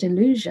so much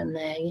delusion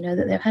there,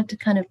 that they've had to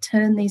kind of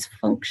turn these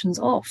functions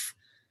off.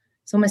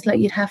 It's almost like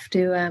you'd have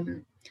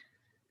to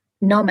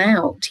numb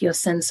out your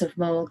sense of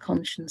moral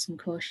conscience and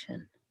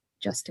caution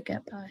just to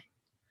get by.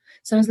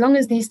 So as long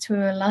as these 2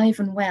 are alive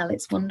and well,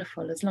 it's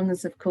wonderful. As long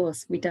as, of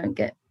course, we don't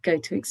go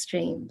to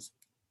extremes,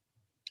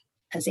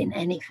 as in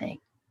anything.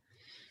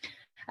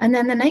 And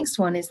then the next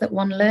one is that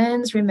one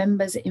learns,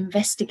 remembers,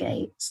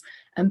 investigates,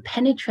 and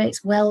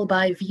penetrates well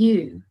by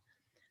view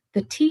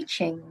the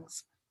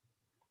teachings.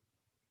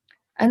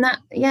 And that,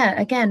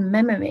 again,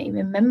 memory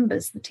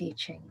remembers the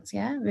teachings,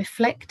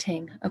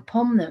 reflecting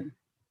upon them,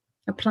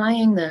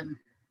 applying them,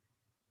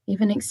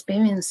 even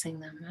experiencing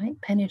them, right?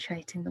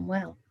 Penetrating them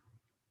well.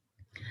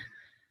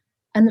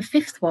 And the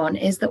fifth one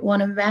is that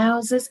one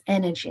arouses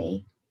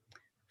energy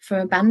for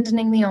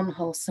abandoning the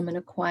unwholesome and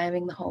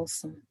acquiring the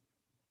wholesome.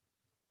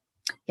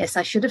 Yes,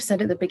 I should have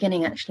said at the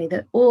beginning, actually,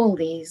 that all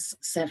these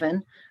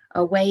 7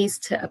 are ways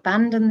to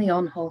abandon the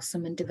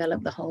unwholesome and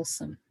develop the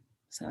wholesome.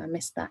 So I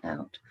missed that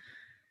out.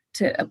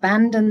 To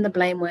abandon the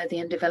blameworthy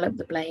and develop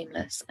the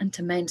blameless, and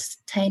to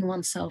maintain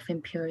oneself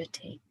in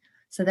purity.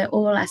 So they're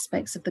all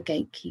aspects of the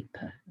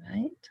gatekeeper,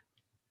 right?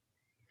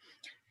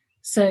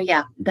 So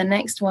yeah, the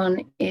next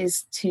one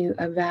is to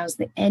arouse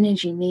the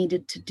energy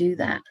needed to do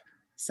that.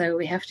 So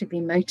we have to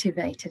be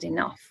motivated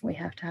enough. We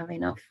have to have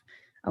enough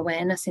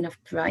awareness, enough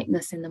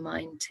brightness in the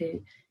mind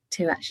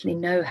to actually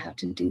know how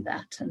to do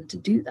that and to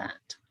do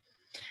that.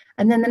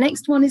 And then the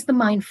next one is the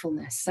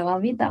mindfulness. So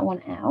I'll read that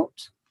one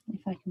out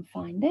if I can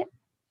find it.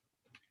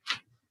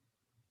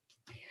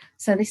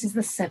 So this is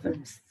the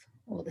 7th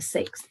or the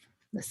 6th.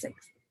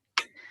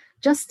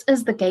 Just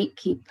as the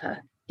gatekeeper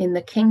in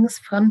the king's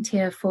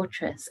frontier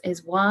fortress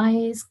is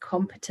wise,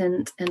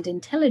 competent, and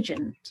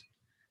intelligent,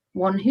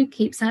 one who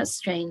keeps out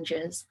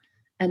strangers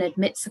and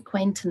admits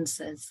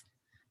acquaintances,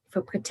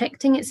 for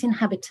protecting its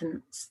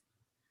inhabitants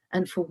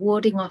and for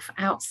warding off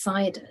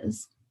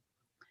outsiders,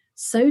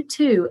 so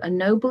too a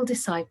noble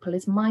disciple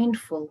is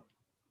mindful,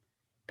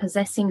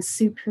 possessing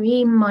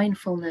supreme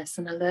mindfulness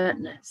and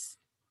alertness,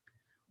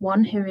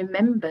 one who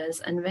remembers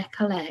and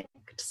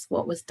recollects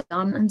what was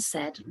done and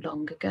said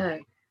long ago.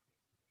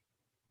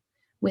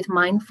 With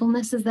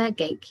mindfulness as their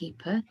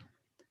gatekeeper,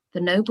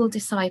 the noble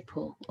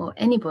disciple, or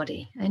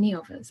anybody, any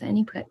of us,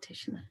 any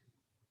practitioner,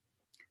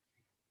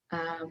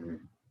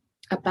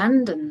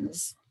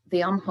 abandons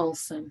the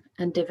unwholesome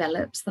and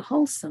develops the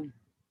wholesome,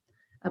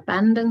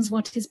 abandons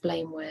what is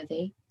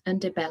blameworthy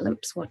and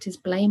develops what is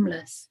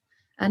blameless,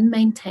 and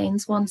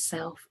maintains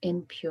oneself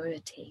in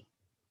purity.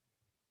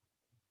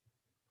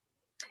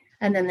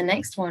 And then the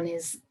next one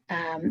is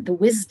the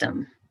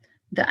wisdom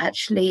that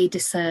actually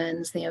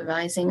discerns the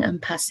arising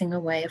and passing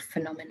away of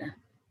phenomena.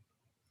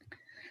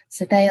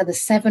 So they are the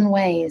 7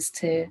 ways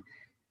to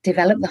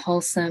develop the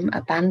wholesome,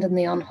 abandon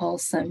the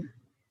unwholesome,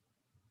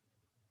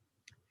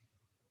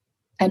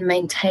 and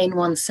maintain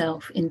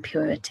oneself in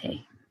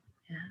purity.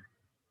 Yeah.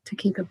 To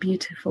keep a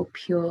beautiful,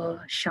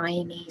 pure,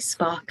 shiny,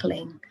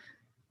 sparkling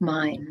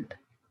mind.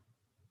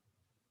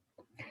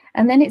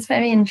 And then it's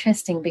very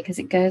interesting because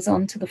it goes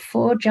on to the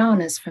 4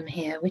 jhanas from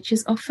here, which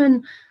is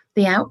often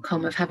the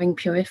outcome of having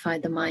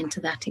purified the mind to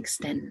that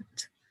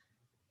extent.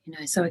 You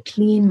know, so a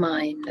clean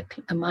mind,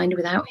 a mind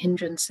without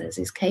hindrances,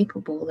 is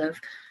capable of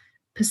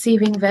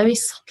perceiving very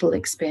subtle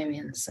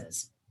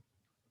experiences.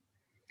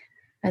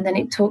 And then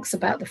it talks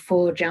about the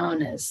 4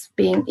 jhanas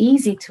being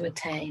easy to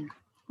attain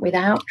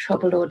without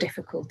trouble or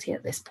difficulty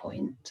at this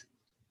point.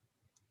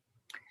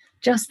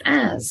 Just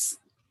as,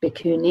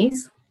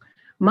 bhikkhunis,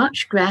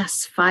 much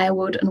grass,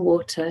 firewood, and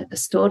water are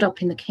stored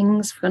up in the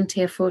king's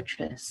frontier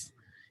fortress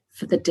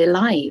for the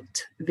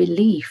delight,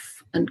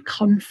 relief, and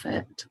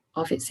comfort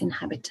of its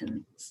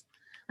inhabitants,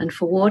 and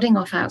for warding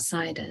off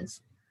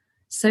outsiders,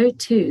 so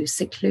too,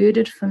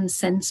 secluded from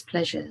sense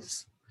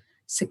pleasures,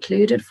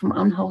 secluded from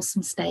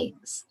unwholesome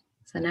states.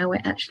 So now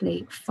we're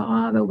actually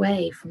far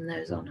away from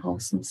those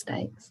unwholesome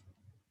states.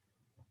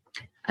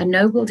 A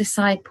noble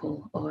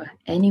disciple, or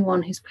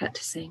anyone who's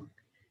practicing,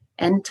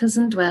 enters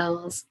and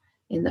dwells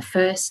in the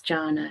 1st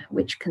jhana,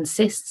 which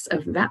consists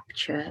of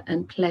rapture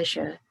and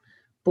pleasure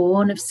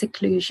born of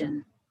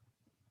seclusion,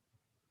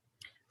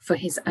 for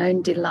his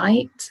own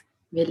delight,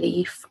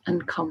 relief,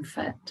 and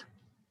comfort,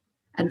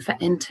 and for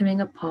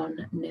entering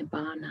upon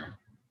nibbana.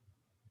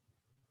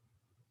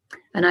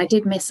 And I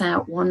did miss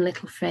out one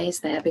little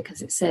phrase there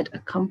because it said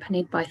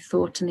accompanied by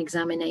thought and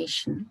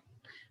examination.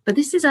 But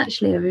this is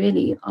actually a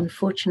really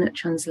unfortunate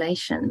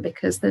translation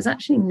because there's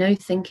actually no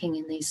thinking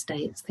in these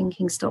states.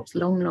 Thinking stops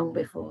long, long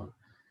before.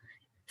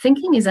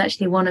 Thinking is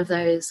actually one of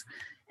those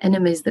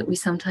enemies that we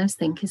sometimes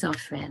think is our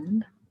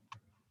friend.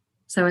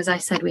 So as I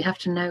said, we have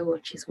to know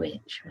which is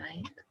which,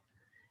 right?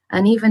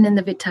 And even in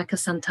the Vitakka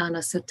Santana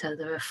Sutta,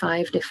 there are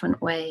 5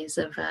 different ways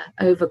of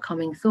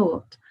overcoming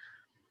thought.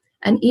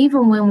 And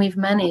even when we've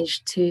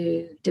managed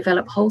to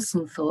develop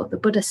wholesome thought, the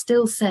Buddha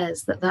still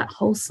says that that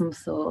wholesome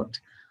thought,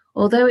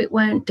 although it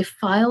won't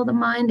defile the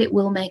mind, it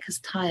will make us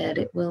tired.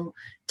 It will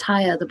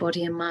tire the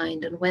body and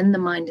mind. And when the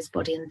mind is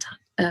body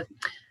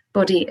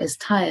is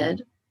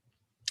tired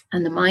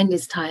and the mind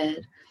is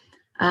tired,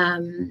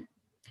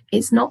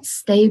 it's not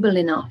stable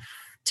enough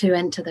to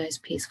enter those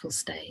peaceful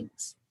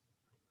states.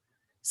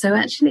 So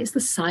actually it's the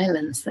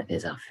silence that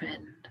is our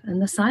friend. And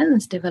the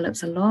silence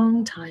develops a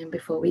long time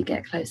before we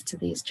get close to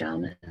these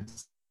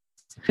jhanas.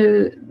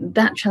 So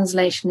that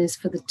translation is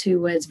for the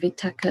 2 words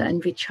vitakka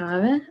and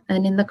vichara.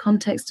 And in the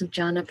context of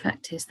jhana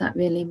practice, that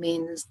really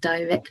means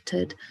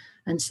directed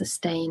and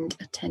sustained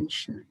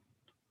attention,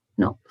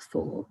 not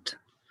thought.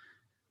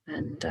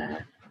 And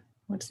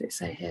what does it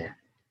say here?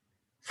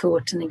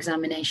 Thought and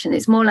examination.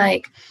 It's more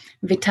like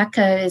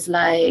vitakka is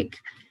like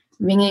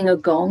ringing a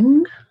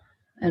gong,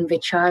 and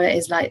vichara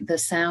is like the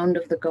sound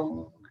of the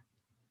gong.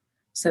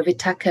 So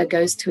vitakka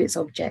goes to its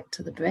object,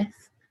 to the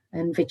breath,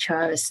 and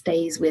vichara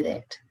stays with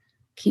it,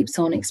 keeps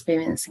on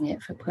experiencing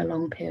it for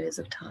prolonged periods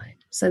of time.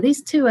 So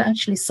these two are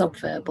actually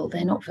subverbal,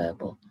 they're not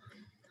verbal.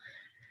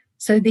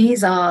 So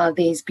these are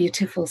these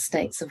beautiful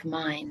states of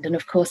mind. And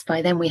of course,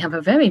 by then we have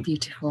a very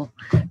beautiful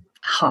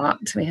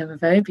heart, we have a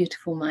very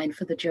beautiful mind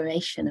for the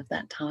duration of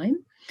that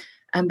time.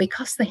 And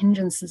because the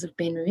hindrances have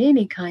been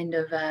really kind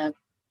of,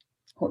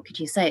 what could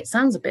you say? It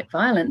sounds a bit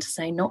violent to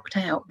say knocked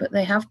out, but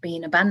they have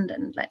been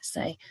abandoned, let's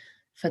say,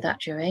 for that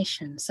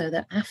duration, so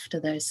that after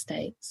those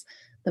states,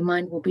 the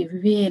mind will be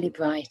really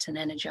bright and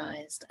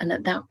energized. And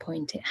at that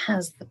point, it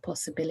has the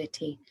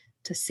possibility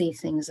to see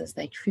things as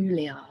they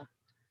truly are.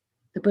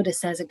 The Buddha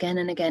says again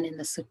and again in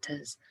the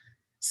suttas,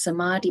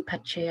 Samadhi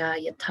Pachaya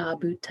Yatha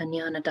Bhuta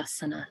Jnana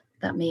Dasana.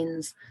 That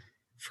means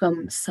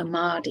from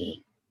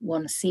samadhi,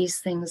 one sees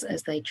things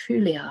as they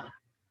truly are.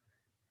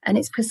 And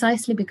it's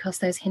precisely because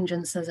those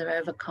hindrances are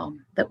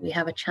overcome that we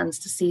have a chance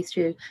to see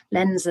through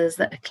lenses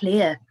that are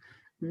clear,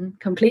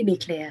 completely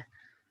clear.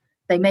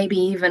 They maybe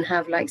even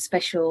have like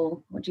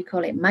special, what do you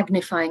call it,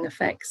 magnifying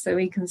effects, so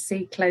we can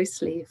see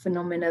closely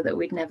phenomena that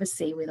we'd never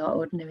see with our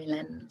ordinary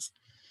lens.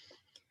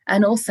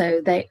 And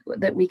also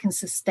that we can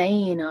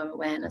sustain our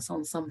awareness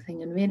on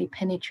something and really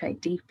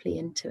penetrate deeply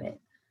into it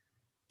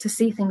to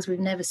see things we've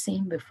never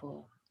seen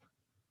before.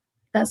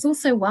 That's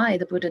also why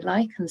the Buddha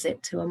likens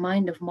it to a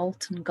mind of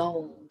molten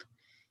gold.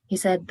 He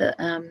said that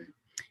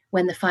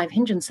when the 5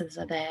 hindrances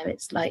are there,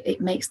 it's like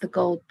it makes the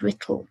gold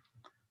brittle.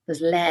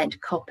 There's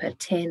lead, copper,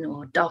 tin,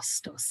 or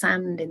dust or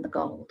sand in the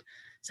gold.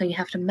 So you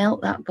have to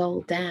melt that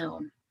gold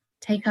down,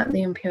 take out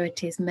the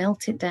impurities,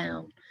 melt it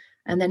down,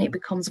 and then it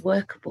becomes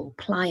workable,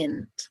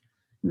 pliant,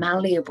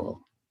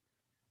 malleable,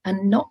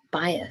 and not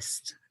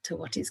biased to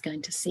what it's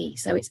going to see.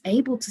 So it's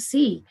able to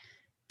see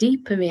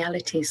deeper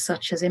realities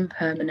such as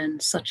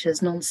impermanence, such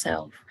as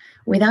non-self,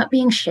 without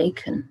being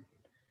shaken,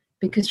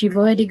 because you've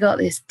already got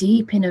this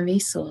deep inner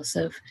resource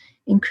of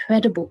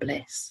incredible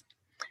bliss.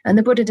 And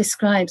the Buddha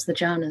describes the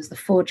jhanas, the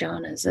 4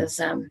 jhanas, as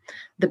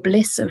the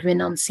bliss of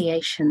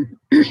renunciation,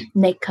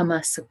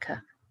 nekkhamma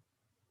sukha,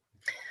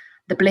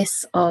 the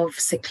bliss of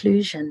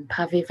seclusion,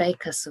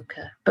 paviveka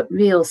sukha, but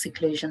real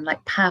seclusion,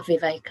 like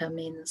paviveka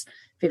means,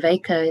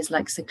 viveka is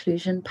like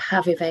seclusion,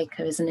 paviveka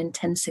is an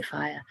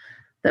intensifier.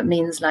 That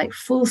means like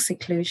full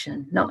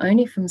seclusion, not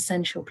only from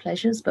sensual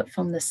pleasures, but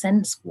from the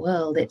sense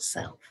world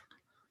itself.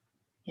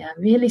 Yeah,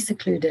 really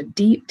secluded,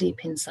 deep,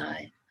 deep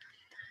inside.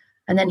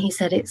 And then he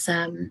said it's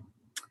upassama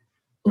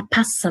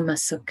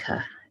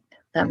sukha.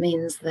 That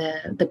means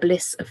the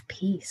bliss of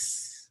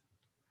peace.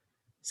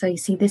 So you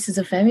see, this is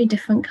a very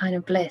different kind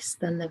of bliss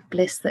than the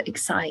bliss that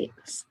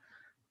excites,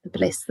 the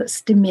bliss that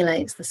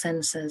stimulates the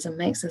senses and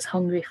makes us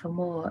hungry for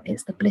more.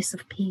 It's the bliss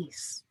of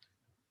peace.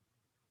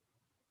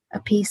 A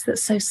peace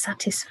that's so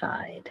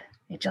satisfied,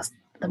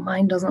 the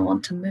mind doesn't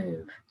want to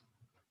move.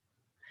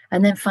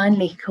 And then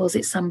finally, he calls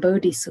it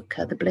Sambodhi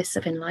Sukha, the bliss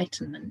of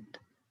enlightenment,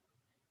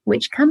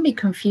 which can be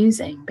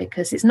confusing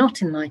because it's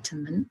not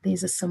enlightenment.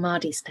 These are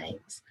samadhi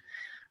states,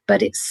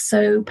 but it's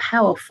so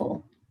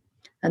powerful.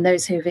 And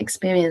those who've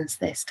experienced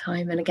this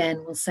time and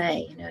again will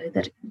say,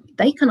 that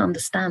they can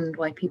understand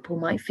why people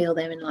might feel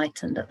they're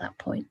enlightened at that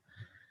point,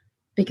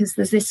 because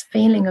there's this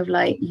feeling of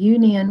like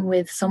union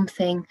with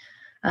something,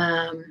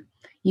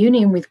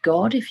 union with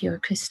God if you're a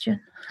Christian,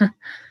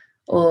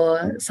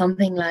 or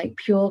something like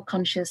pure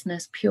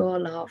consciousness, pure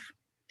love.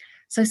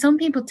 So some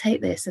people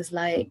take this as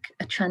like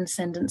a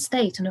transcendent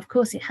state. And of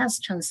course it has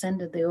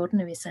transcended the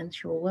ordinary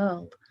sensual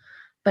world,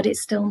 but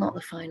it's still not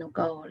the final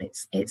goal.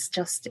 It's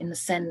just, in a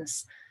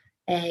sense,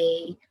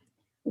 a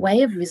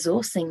way of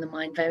resourcing the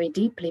mind very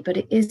deeply, but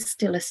it is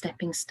still a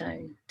stepping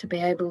stone to be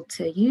able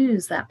to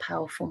use that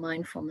powerful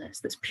mindfulness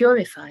that's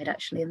purified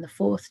actually in the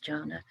 4th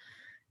jhana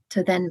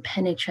to then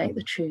penetrate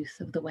the truth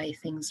of the way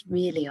things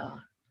really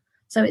are.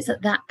 So it's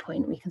at that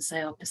point we can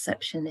say our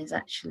perception is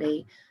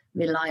actually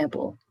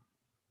reliable,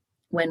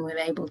 when we're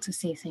able to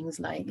see things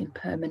like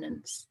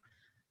impermanence,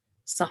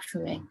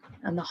 suffering,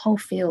 and the whole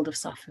field of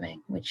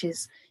suffering, which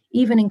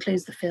even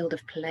includes the field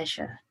of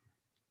pleasure,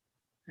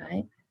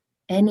 right?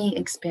 Any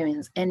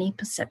experience, any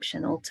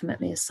perception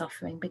ultimately is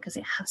suffering because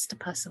it has to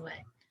pass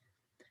away,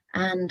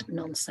 and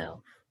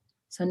non-self.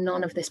 So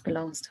none of this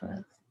belongs to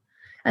us.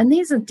 And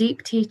these are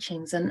deep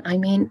teachings, and I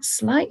mean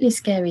slightly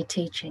scary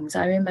teachings.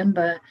 I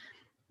remember,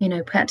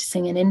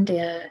 practicing in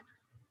India.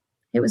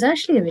 It was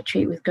actually a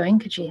retreat with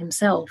Goenkaji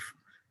himself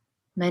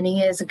many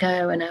years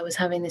ago, and I was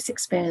having this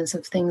experience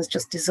of things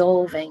just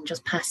dissolving,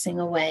 just passing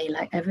away,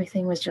 like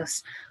everything was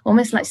just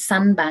almost like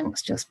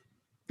sandbanks, just,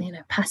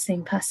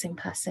 passing.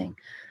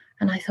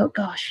 And I thought,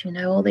 gosh,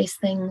 all these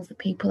things, the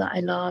people that I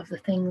love, the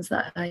things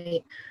that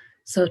I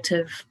sort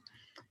of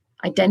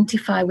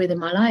identify with in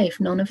my life,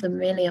 none of them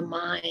really are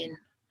mine.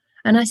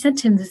 And I said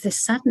to him, there's this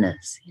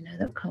sadness,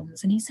 that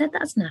comes. And he said,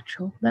 that's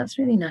natural. That's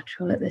really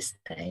natural at this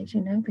stage,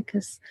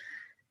 because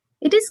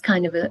it is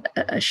kind of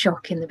a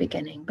shock in the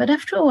beginning. But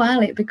after a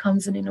while, it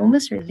becomes an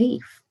enormous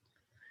relief.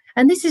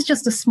 And this is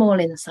just a small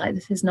insight.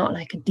 This is not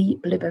like a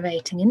deep,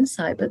 liberating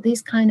insight, but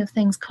these kind of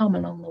things come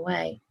along the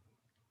way.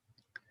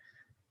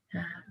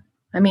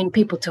 I mean,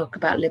 people talk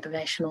about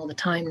liberation all the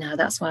time now.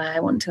 That's why I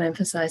want to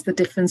emphasize the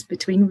difference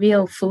between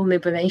real full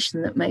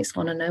liberation that makes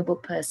one a noble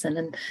person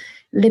and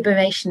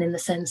liberation in the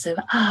sense of,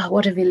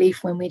 what a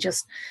relief when we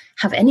just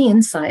have any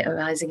insight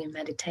arising in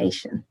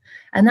meditation.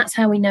 And that's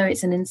how we know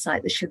it's an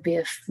insight. There should be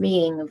a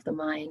freeing of the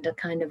mind, a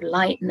kind of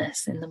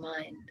lightness in the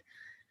mind,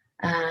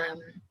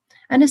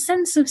 and a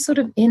sense of sort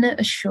of inner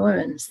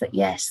assurance that,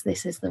 yes,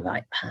 this is the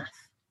right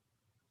path.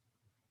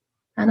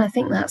 And I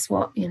think that's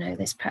what,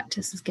 this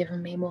practice has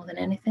given me more than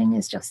anything,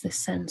 is just this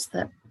sense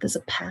that there's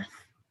a path.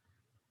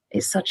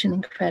 It's such an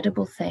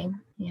incredible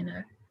thing,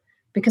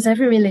 because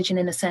every religion,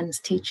 in a sense,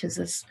 teaches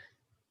us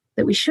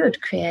that we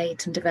should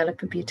create and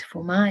develop a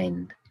beautiful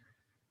mind.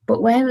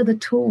 But where are the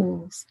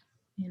tools?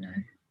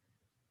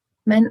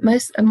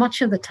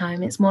 Much of the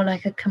time, it's more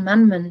like a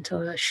commandment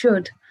or a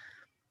should.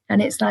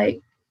 And it's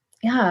like,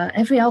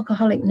 every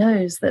alcoholic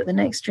knows that the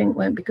next drink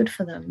won't be good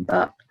for them,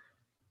 but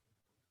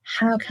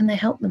how can they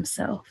help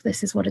themselves?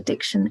 This is what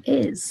addiction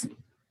is.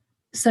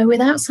 So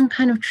without some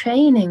kind of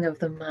training of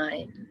the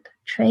mind,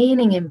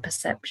 training in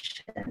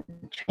perception,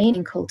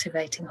 training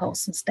cultivating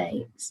wholesome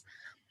states,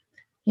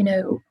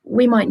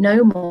 we might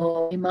know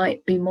more, we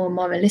might be more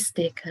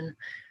moralistic and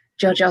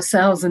judge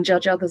ourselves and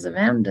judge others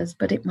around us,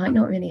 but it might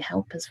not really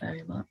help us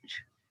very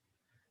much.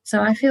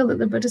 So I feel that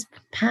the Buddha's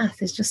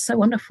path is just so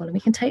wonderful, and we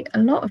can take a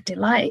lot of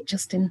delight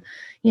just in,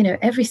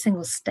 every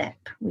single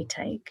step we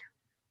take,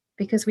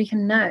 because we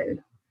can know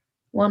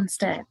one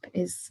step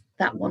is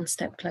that one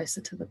step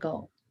closer to the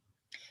goal.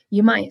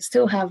 You might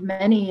still have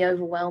many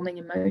overwhelming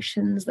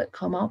emotions that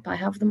come up. I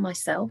have them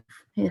myself,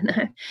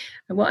 and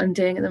what I'm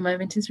doing at the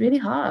moment is really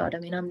hard. I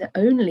mean, I'm the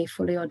only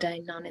fully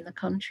ordained nun in the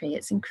country.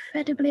 It's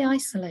incredibly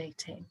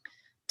isolating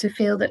to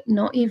feel that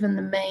not even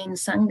the main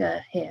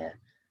Sangha here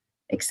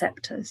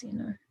accept us,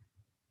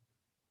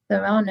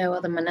 There are no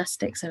other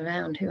monastics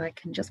around who I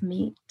can just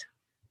meet.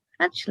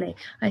 Actually,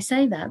 I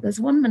say that. There's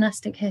one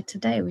monastic here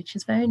today, which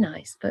is very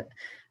nice, but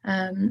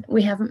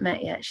we haven't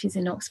met yet. She's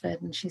in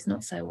Oxford and she's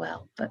not so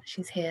well, but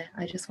she's here.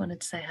 I just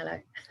wanted to say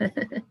hello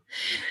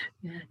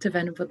to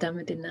Venerable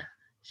Dhammadinna.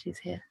 She's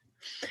here.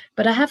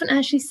 But I haven't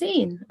actually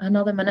seen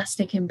another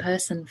monastic in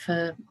person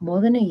for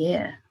more than a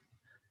year.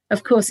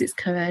 Of course, it's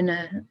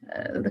Corona.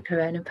 The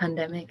Corona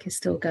pandemic is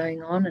still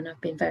going on, and I've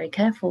been very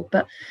careful.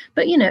 But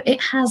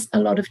it has a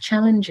lot of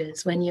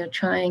challenges when you're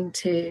trying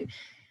to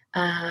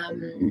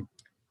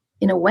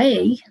in a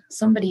way,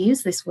 somebody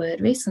used this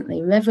word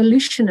recently,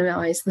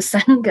 revolutionize the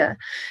Sangha.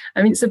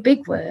 I mean, it's a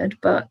big word,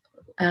 but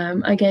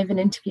I gave an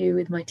interview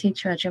with my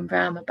teacher, Ajahn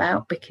Brahm,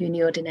 about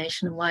bhikkhuni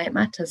ordination and why it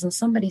matters. And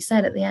somebody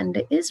said at the end,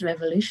 it is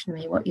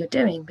revolutionary what you're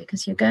doing,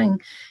 because you're going,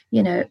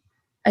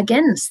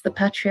 against the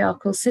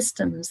patriarchal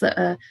systems that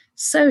are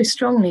so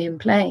strongly in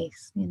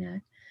place,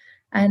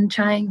 and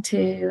trying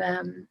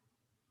to,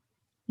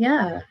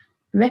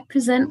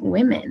 represent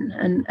women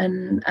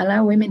and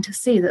allow women to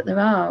see that there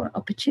are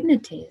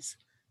opportunities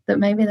that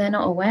maybe they're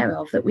not aware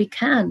of, that we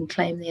can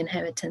claim the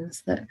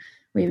inheritance that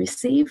we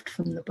received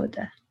from the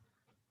Buddha.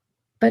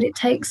 But it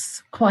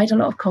takes quite a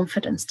lot of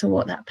confidence to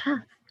walk that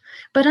path.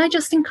 But I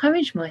just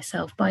encourage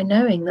myself by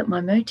knowing that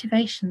my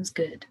motivation's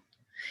good.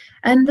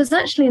 And there's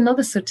actually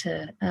another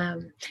sutta.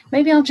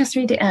 Maybe I'll just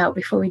read it out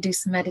before we do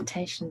some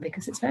meditation,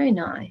 because it's very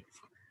nice.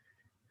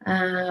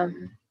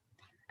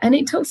 And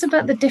it talks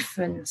about the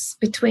difference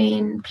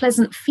between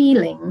pleasant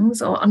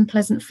feelings or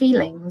unpleasant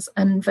feelings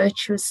and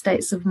virtuous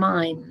states of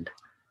mind,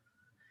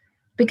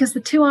 because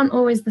the two aren't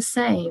always the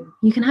same.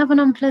 You can have an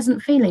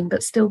unpleasant feeling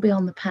but still be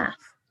on the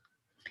path.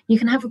 You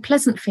can have a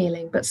pleasant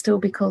feeling but still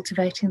be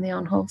cultivating the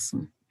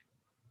unwholesome.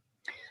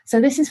 So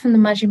this is from the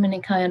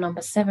Majjhima Nikaya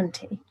number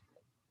 70.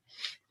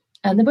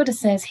 And the Buddha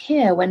says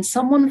here, when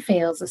someone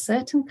feels a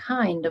certain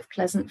kind of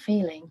pleasant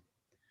feeling,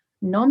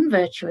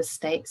 non-virtuous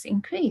states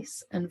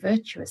increase and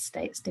virtuous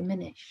states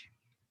diminish.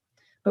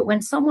 But when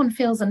someone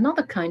feels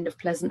another kind of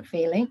pleasant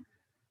feeling,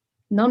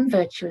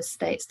 non-virtuous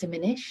states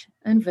diminish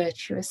and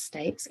virtuous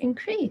states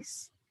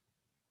increase.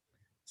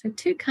 So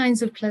two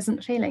kinds of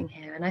pleasant feeling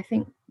here. And I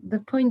think the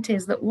point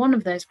is that one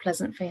of those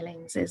pleasant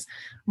feelings is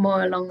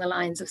more along the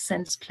lines of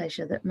sense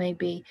pleasure that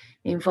maybe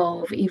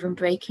involve even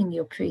breaking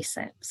your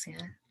precepts,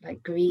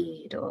 like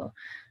greed or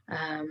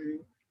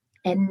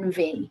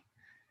envy.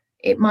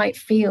 It might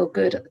feel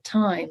good at the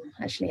time.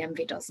 Actually,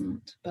 envy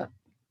doesn't, but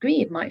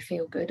greed might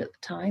feel good at the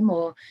time,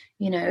 or,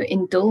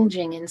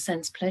 indulging in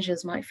sense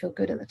pleasures might feel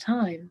good at the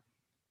time,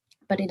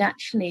 but it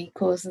actually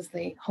causes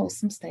the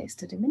wholesome states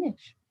to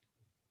diminish.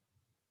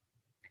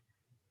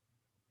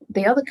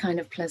 The other kind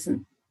of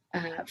pleasant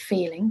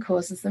feeling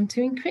causes them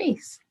to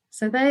increase.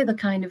 So they're the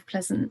kind of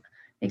pleasant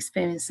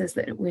experiences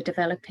that we're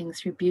developing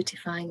through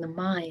beautifying the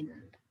mind.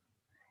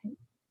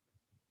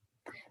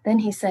 Then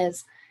he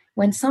says,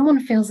 when someone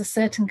feels a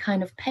certain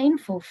kind of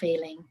painful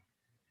feeling,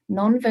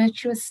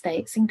 non-virtuous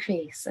states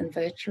increase and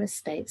virtuous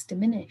states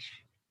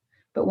diminish.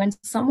 But when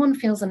someone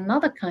feels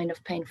another kind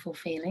of painful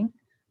feeling,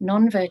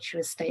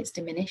 non-virtuous states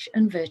diminish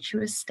and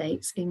virtuous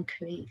states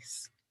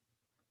increase.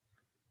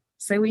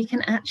 So we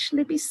can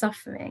actually be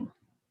suffering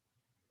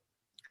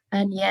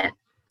and yet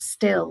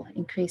still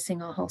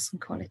increasing our wholesome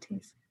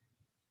qualities.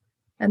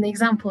 And the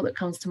example that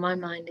comes to my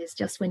mind is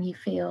just when you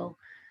feel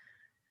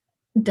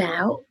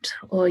doubt,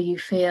 or you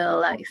feel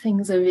like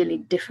things are really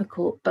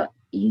difficult, but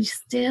you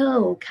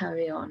still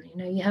carry on.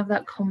 You have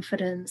that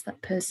confidence,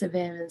 that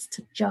perseverance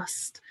to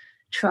just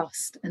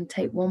trust and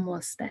take one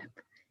more step,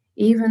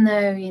 even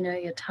though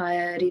you're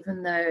tired,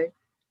 even though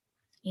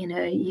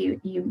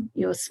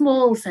your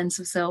small sense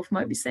of self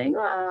might be saying,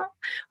 I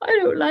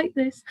don't like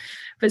this,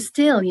 but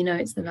still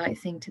it's the right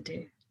thing to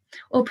do.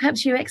 Or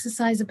perhaps you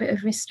exercise a bit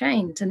of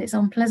restraint and it's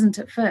unpleasant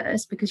at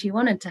first because you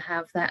wanted to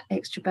have that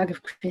extra bag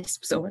of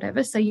crisps or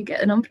whatever, so you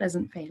get an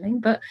unpleasant feeling,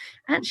 but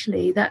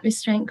actually that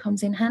restraint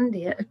comes in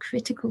handy at a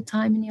critical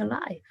time in your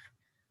life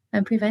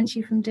and prevents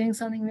you from doing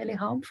something really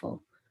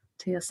harmful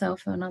to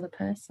yourself or another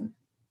person.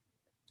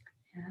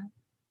 Yeah.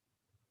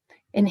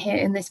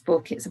 In this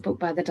book, it's a book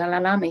by the Dalai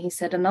Lama, he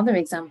said another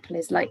example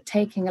is like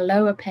taking a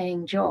lower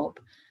paying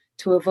job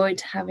to avoid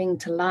having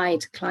to lie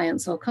to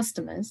clients or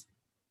customers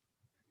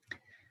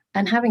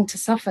and having to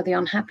suffer the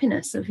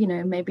unhappiness of,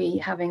 maybe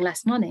having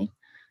less money,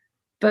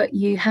 but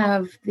you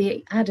have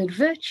the added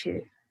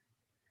virtue.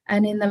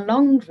 And in the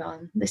long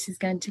run, this is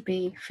going to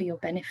be for your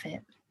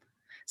benefit.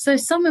 So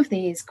some of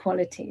these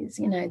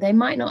qualities, they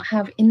might not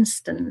have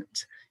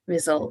instant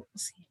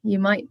results. You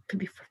might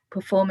be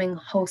performing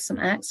wholesome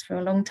acts for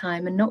a long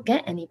time and not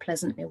get any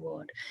pleasant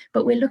reward.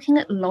 But we're looking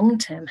at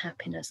long-term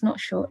happiness, not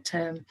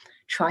short-term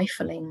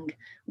trifling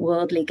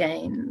worldly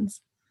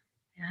gains.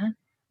 Yeah.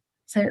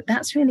 So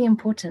that's really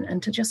important.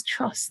 And to just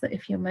trust that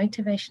if your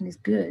motivation is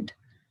good,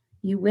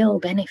 you will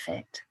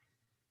benefit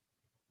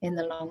in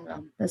the long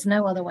run. There's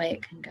no other way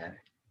it can go.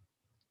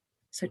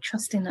 So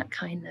trust in that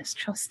kindness,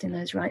 trust in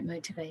those right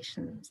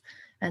motivations,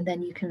 and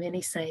then you can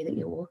really say that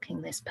you're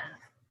walking this path.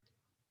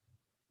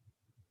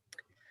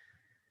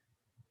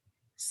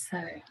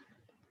 So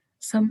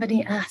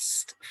somebody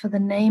asked for the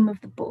name of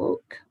the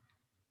book.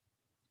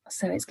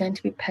 So it's going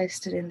to be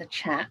posted in the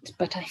chat,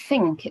 but I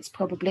think it's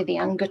probably the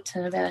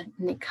Anguttara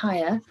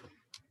Nikaya,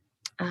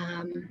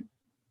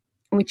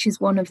 which is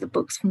one of the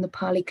books from the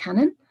Pali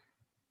Canon.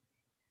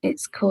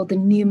 It's called the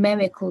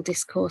Numerical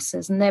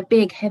Discourses, and they're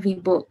big, heavy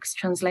books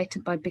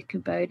translated by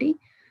Bhikkhu Bodhi.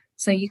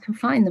 So you can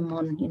find them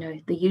on,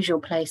 the usual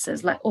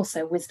places, like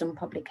also wisdom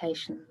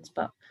publications,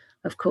 but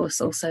of course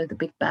also the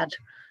big bad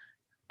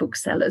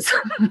booksellers.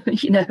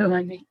 You know who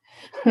I mean.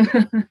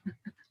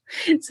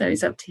 So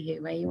it's up to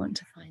you where you want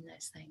to find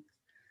those things.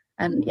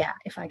 And yeah,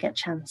 if I get a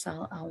chance,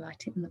 I'll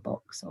write it in the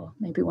box, or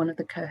maybe one of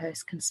the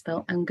co-hosts can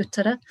spell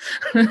Anguttara.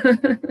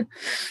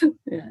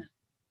 Yeah.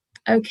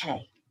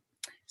 Okay,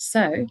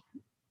 so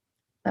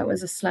that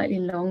was a slightly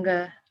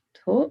longer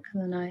talk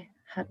than I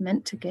had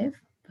meant to give,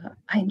 but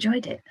I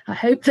enjoyed it. I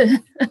hope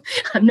that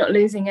I'm not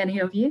losing any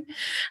of you.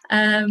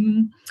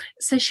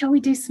 So shall we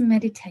do some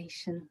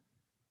meditation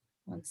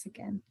once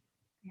again?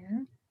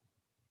 Yeah.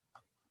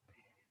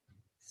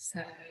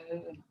 So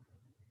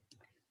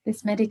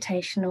this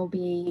meditation will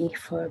be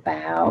for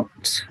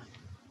about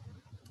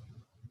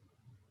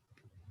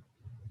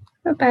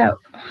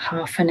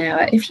half an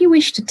hour. If you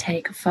wish to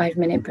take a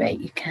 5-minute break,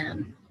 you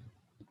can.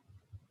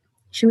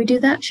 Should we do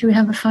that? Should we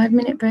have a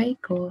 5-minute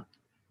break, or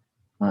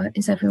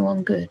is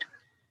everyone good?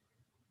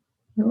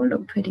 You all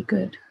look pretty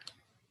good.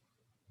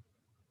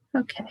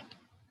 Okay.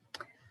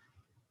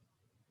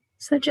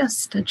 So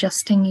just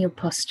adjusting your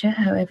posture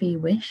however you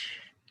wish.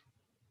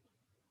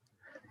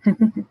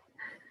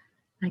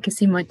 I can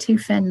see my two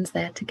friends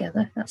there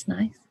together. That's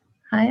nice.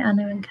 Hi,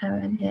 Anna and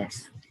Karen.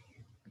 Yes.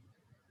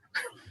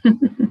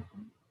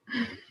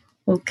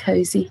 All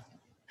cozy.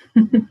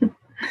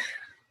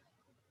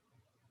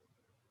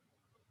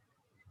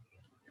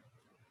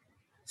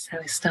 So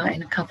we'll start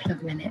in a couple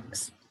of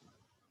minutes.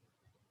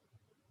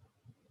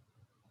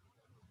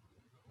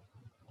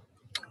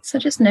 So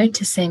just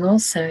noticing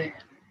also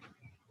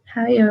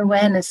how your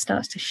awareness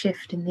starts to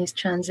shift in these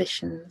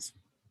transitions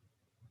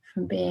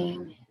from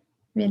being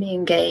really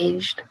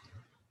engaged,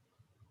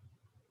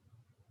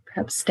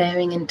 perhaps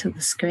staring into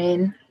the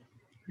screen.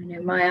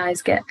 My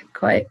eyes get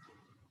quite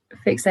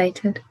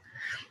fixated,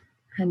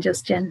 and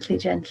just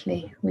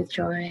gently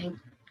withdrawing,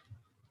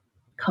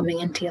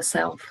 coming into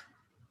yourself,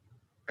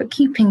 but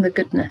keeping the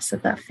goodness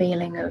of that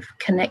feeling of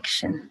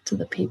connection to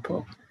the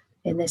people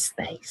in this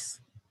space.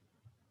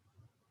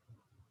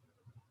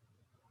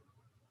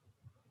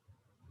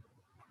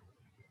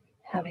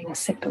 Having a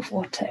sip of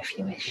water if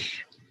you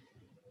wish.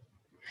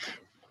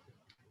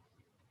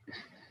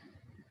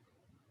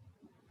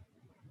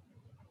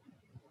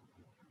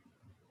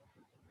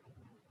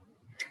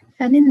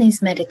 And in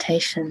these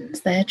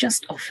meditations, they're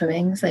just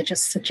offerings, they're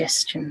just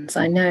suggestions.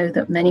 I know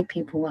that many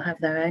people will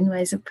have their own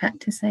ways of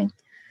practicing.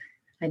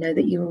 I know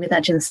that you were with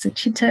Ajahn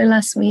Suchito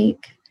last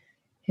week,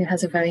 who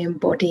has a very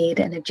embodied,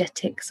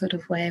 energetic sort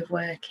of way of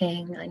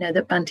working. I know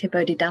that Bhante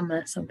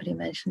Bodhidhamma, somebody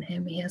mentioned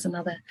him, he has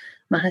another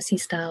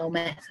Mahasi-style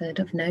method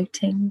of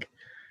noting.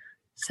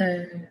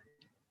 So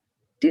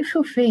do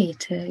feel free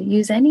to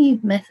use any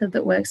method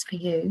that works for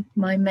you.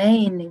 My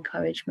main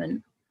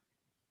encouragement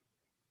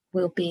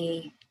will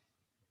be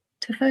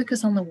to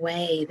focus on the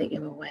way that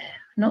you're aware,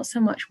 not so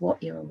much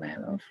what you're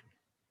aware of.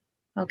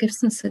 I'll give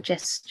some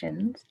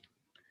suggestions,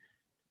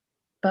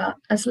 but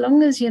as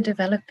long as you're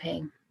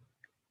developing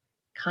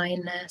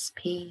kindness,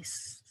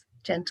 peace,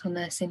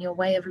 gentleness in your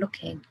way of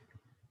looking,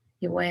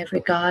 your way of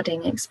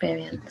regarding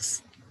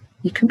experience,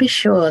 you can be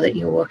sure that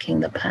you're walking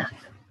the path.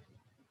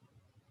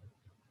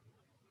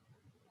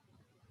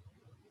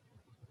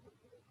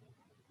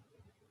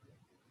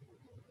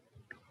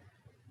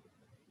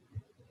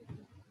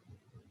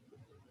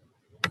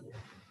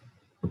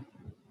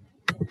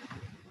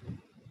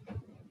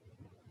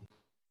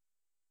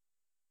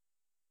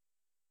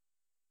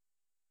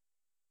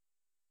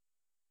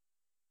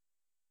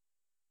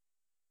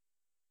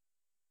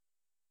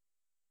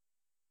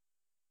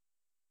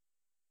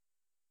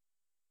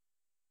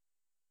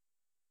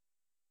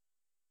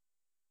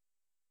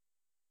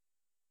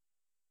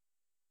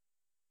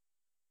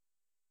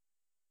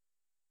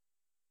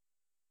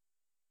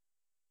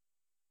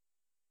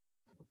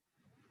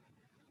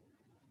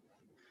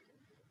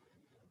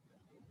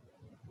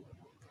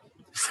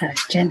 So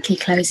gently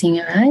closing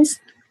your eyes,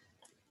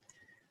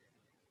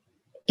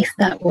 if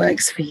that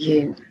works for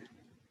you.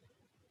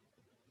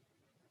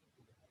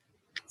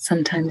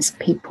 Sometimes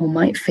people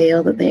might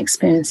feel that the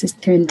experience is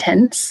too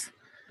intense,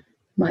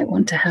 might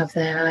want to have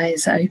their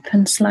eyes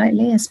open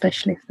slightly,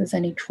 especially if there's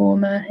any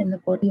trauma in the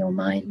body or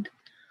mind.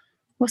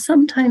 Or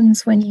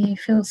sometimes when you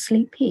feel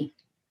sleepy,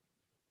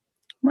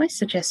 my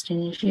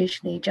suggestion is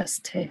usually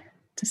just to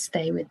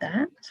stay with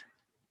that,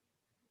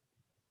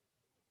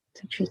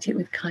 to treat it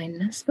with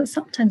kindness, but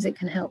sometimes it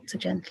can help to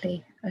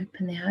gently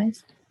open the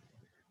eyes.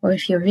 Or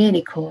if you're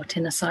really caught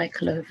in a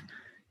cycle of,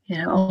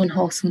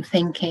 unwholesome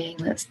thinking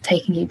that's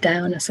taking you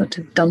down a sort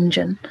of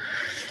dungeon,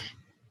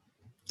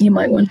 you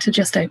might want to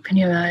just open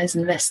your eyes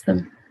and rest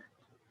them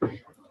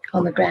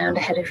on the ground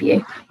ahead of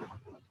you.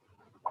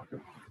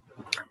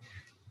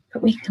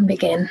 But we can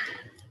begin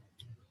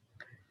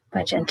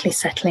by gently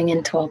settling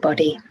into our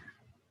body.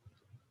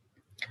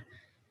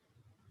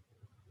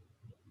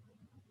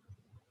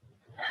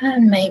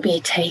 And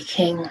maybe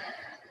taking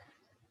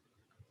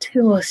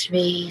 2 or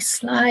 3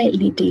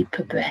 slightly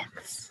deeper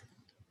breaths.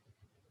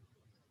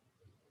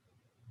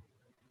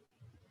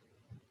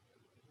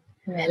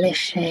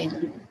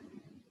 Relishing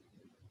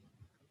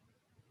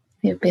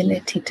the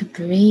ability to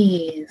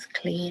breathe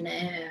clean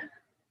air,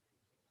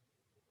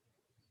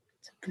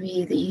 to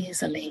breathe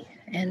easily,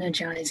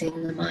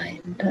 energizing the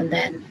mind, and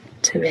then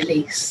to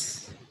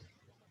release.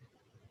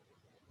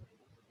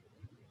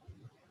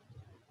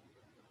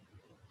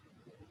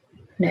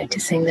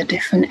 Noticing the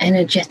different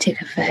energetic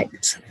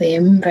effects of the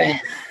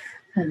in-breath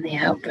and the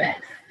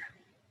out-breath.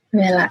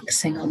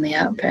 Relaxing on the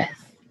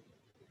out-breath,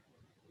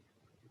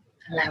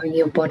 allowing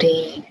your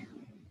body,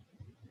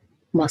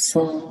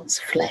 muscles,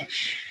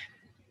 flesh,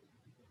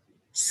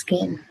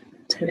 skin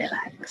to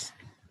relax.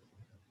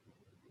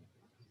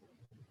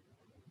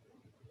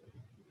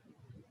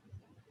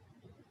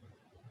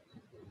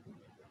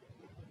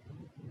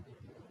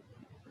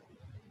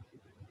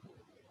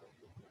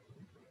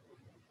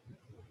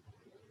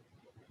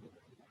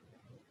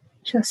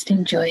 Just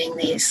enjoying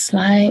these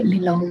slightly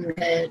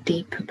longer,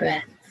 deeper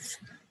breaths.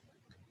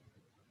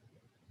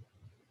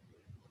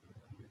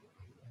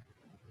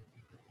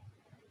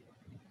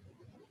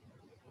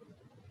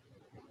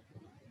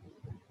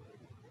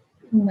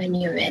 When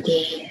you're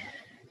ready,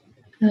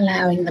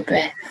 allowing the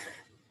breath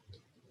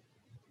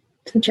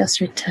to just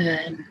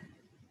return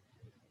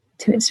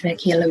to its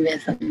regular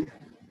rhythm.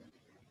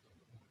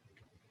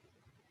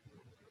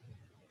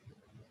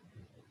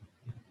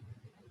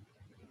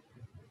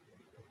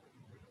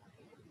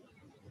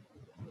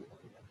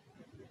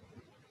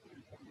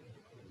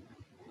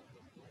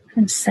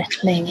 And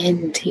settling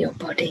into your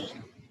body.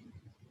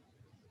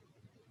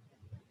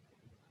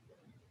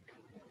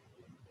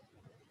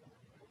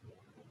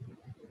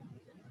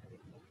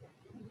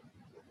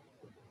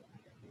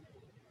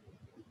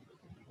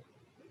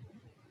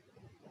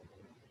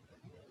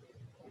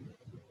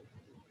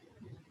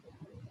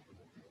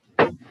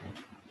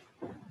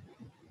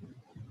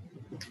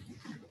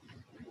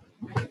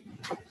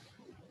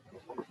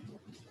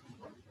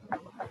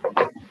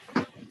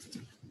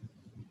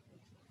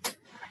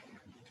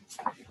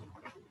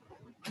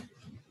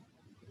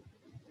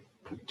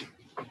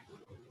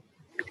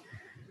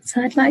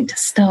 So I'd like to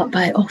start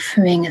by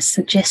offering a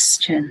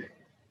suggestion,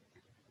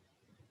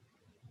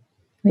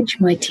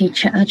 which my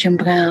teacher Ajahn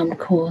Brahm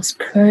calls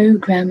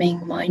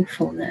programming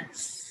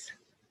mindfulness.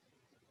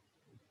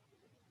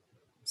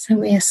 So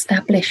we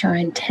establish our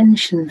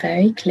intention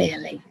very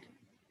clearly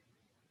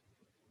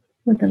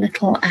with a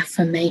little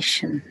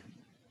affirmation.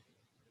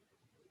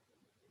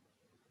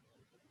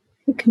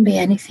 It can be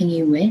anything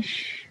you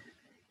wish,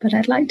 but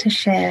I'd like to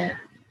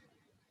share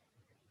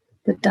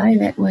the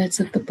direct words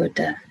of the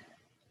Buddha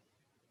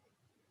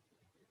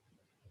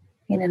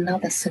in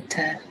another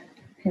sutta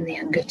in the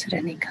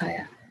Anguttara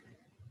Nikaya.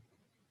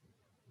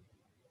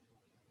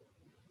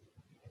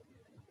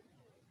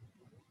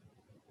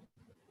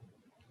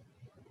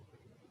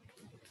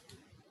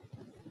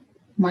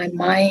 My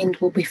mind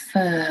will be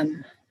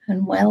firm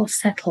and well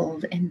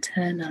settled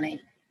internally.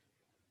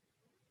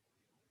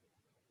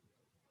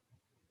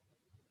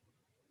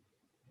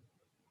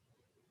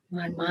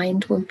 My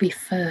mind will be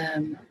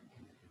firm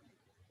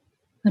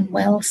and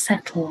well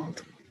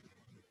settled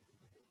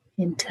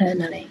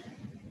internally.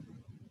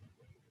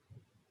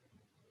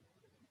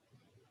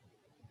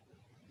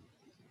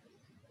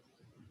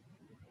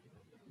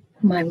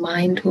 My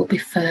mind will be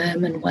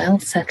firm and well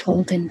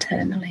settled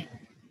internally.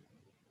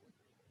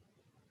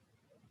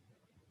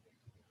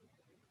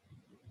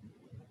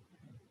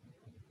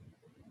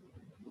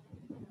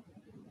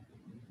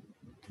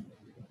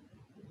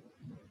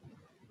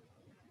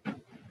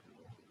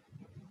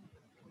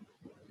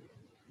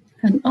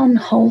 And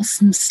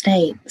unwholesome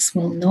states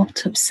will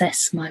not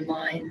obsess my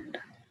mind.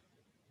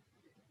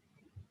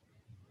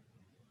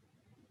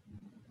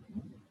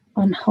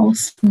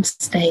 Unwholesome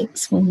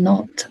states will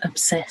not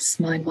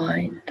obsess my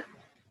mind.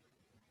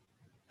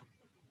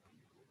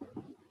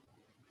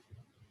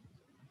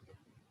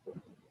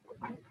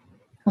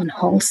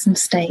 Unwholesome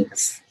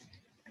states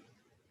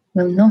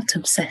will not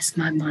obsess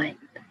my mind.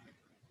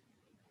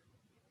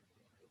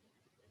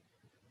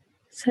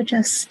 So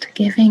just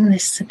giving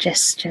this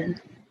suggestion,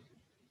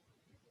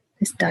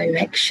 this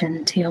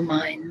direction to your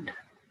mind,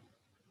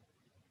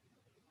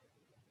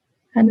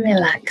 and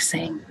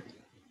relaxing.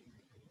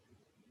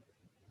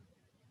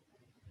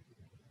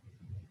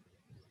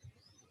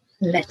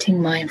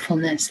 Letting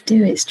mindfulness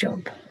do its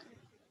job.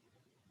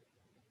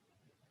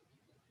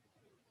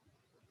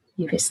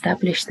 You've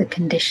established the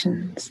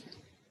conditions.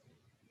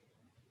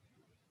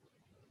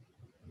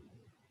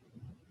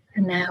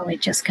 And now we're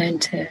just going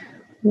to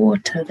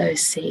water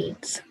those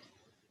seeds.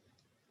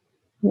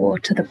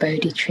 Water the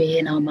Bodhi tree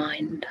in our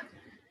mind.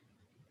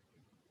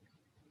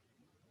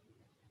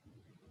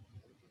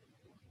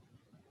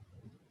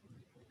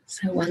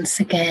 So once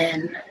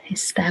again,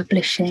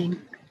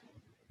 establishing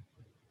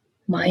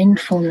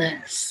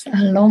mindfulness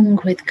along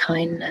with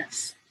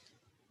kindness.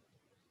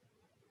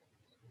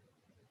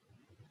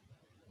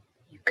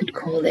 You could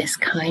call this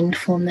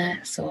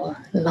kindfulness or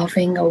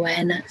loving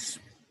awareness.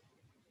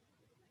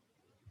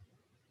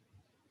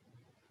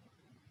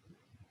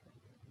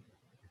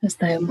 As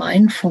though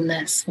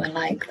mindfulness were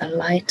like the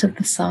light of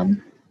the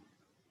sun,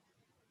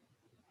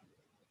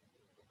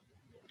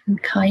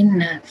 and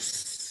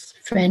kindness,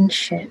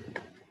 friendship,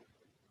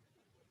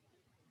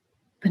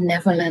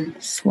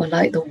 benevolence were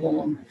like the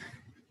warmth.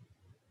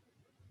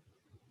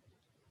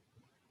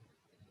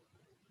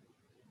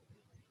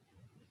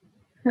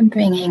 And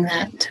bringing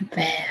that to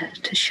bear,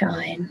 to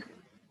shine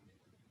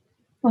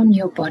on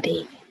your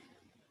body,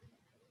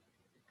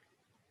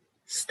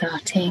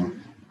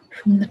 starting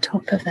from the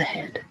top of the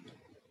head.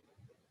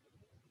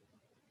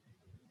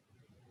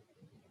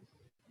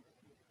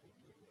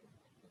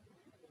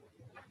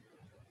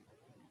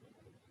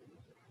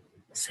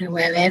 So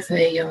wherever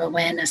your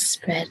awareness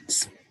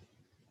spreads,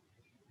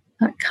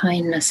 that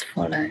kindness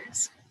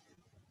follows.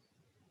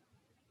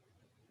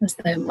 As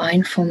though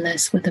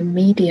mindfulness were the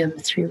medium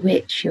through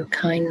which your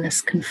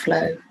kindness can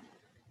flow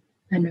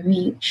and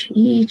reach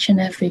each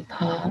and every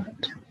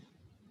part,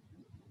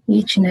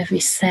 each and every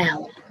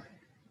cell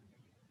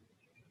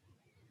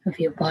of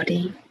your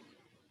body,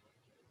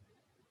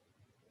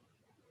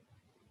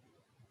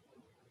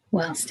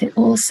 whilst it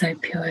also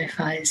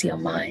purifies your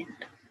mind.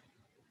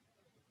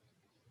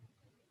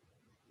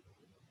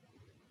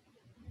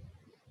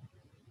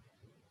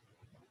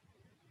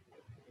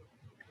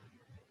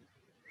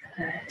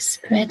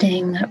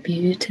 Spreading that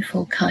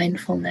beautiful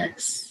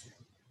kindfulness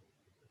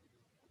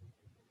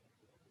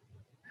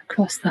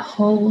across the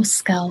whole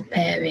scalp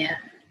area,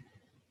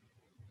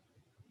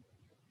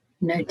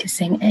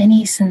 noticing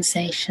any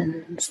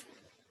sensations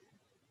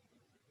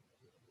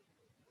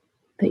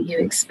that you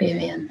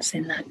experience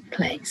in that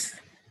place.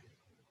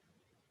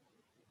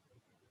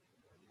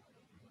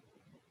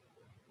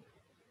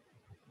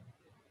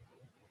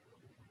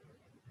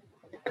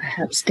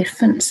 Perhaps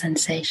different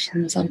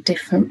sensations on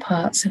different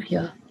parts of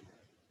your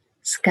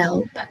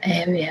scalp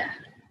area.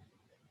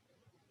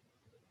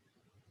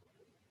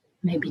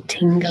 Maybe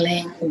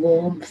tingling,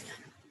 warmth,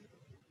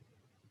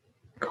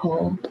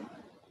 cold,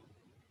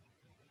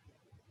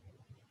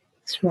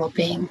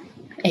 throbbing,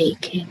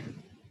 aching.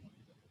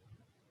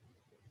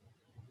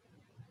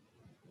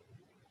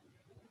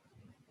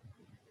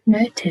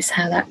 Notice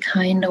how that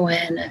kind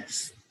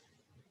awareness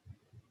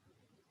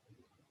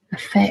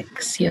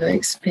affects your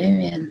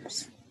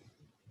experience,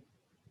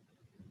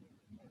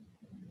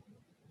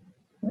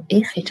 or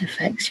if it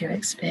affects your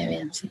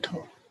experience at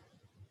all.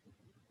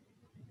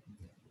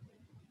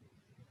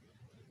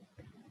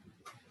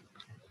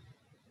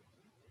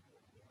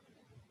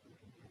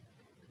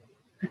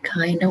 A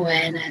kind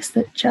awareness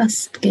that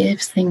just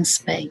gives things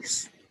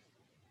space,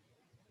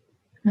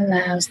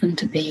 allows them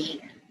to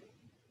be,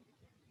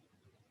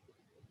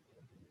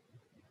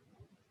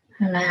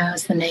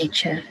 allows the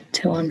nature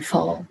to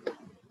unfold.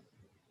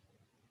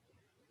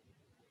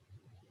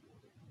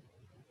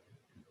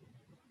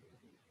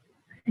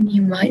 And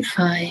you might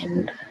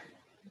find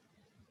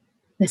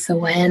this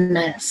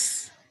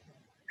awareness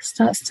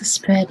starts to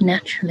spread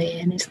naturally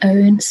in its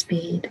own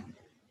speed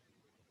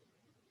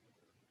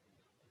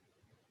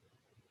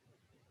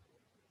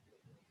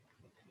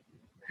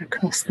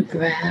across the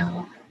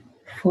brow,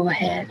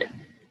 forehead,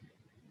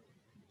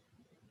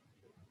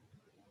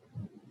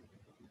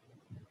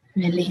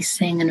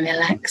 releasing and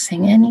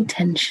relaxing any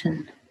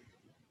tension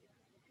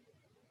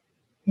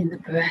in the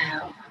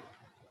brow,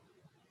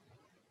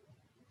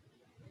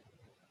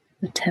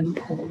 the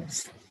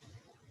temples,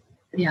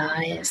 the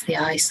eyes, the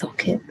eye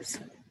sockets,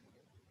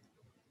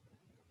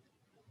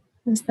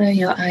 as though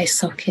your eye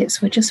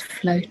sockets were just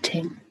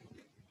floating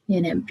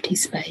in empty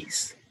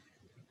space.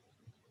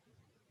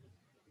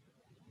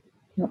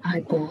 Your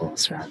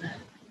eyeballs, rather.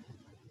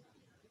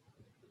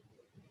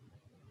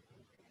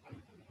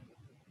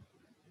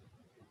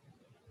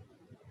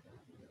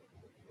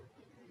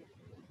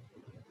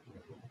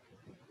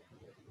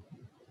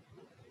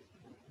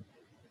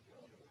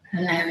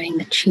 Allowing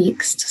the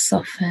cheeks to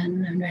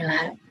soften and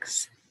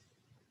relax.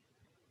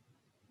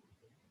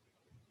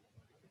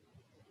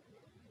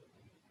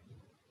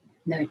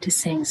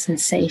 Noticing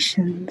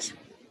sensations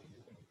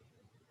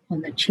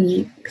on the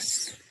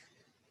cheeks,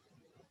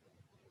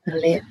 the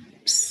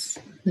lips,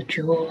 the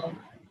jaw.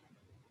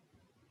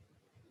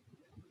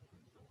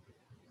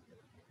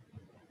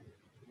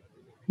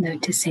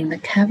 Noticing the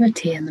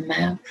cavity in the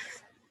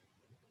mouth,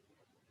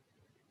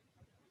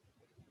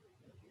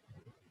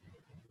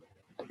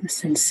 the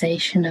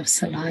sensation of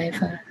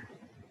saliva,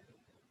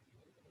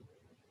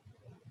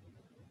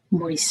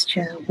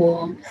 moisture,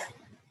 warmth.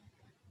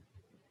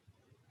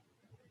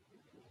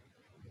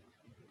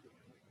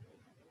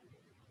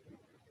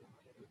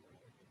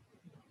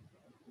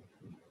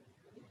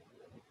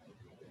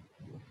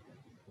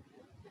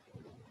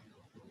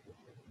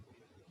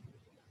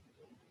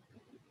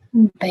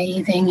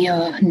 Bathing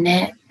your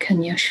neck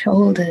and your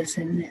shoulders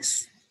in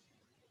this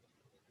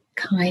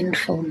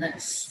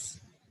kindfulness.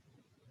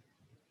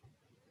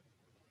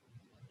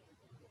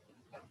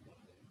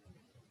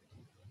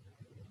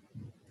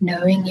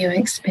 Knowing your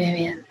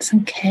experience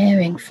and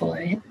caring for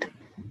it,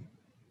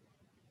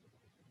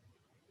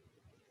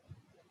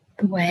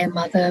 the way a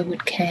mother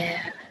would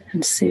care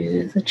and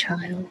soothe a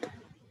child.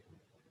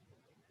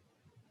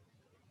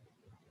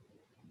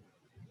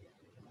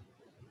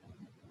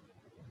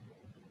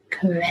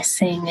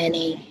 Caressing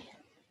any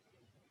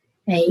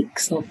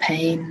aches or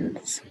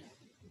pains,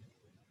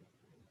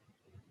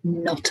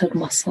 knotted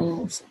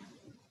muscles,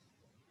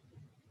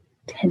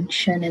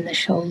 tension in the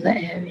shoulder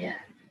area.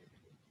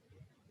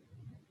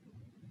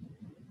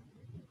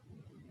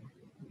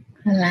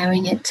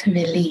 Allowing it to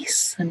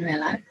release and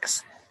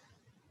relax.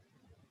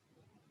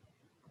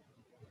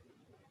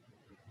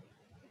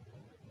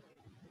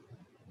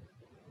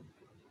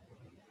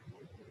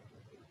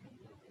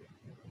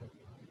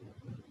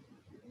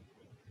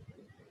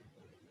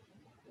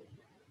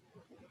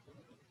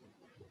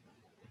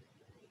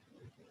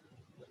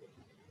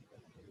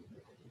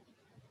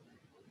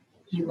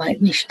 You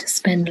might wish to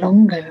spend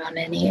longer on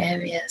any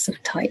areas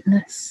of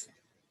tightness,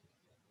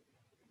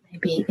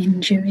 maybe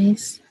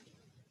injuries.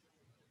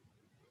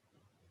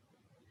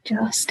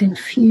 Just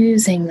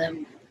infusing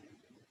them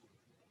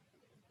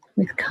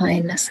with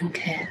kindness and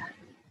care,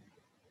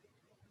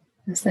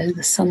 as though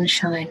the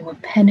sunshine were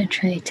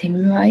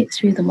penetrating right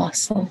through the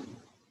muscle,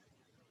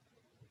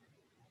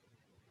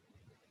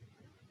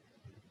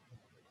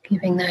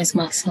 giving those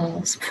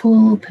muscles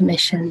full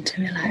permission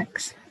to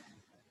relax,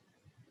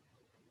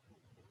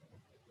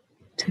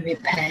 to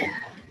repair.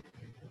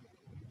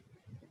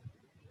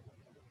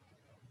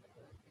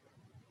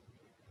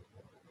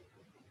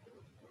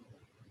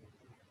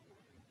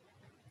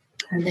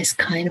 And this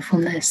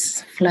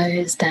kindfulness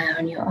flows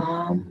down your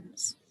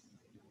arms,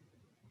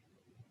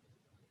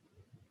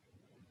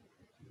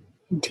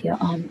 into your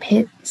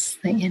armpits,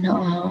 the inner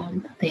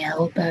arm, the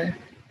elbow,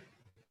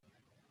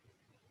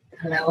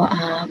 the lower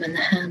arm and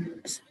the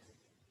hands.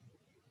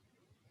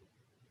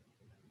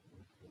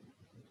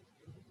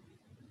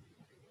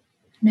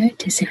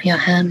 Notice if your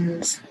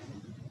hands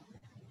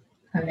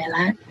are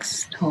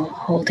relaxed or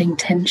holding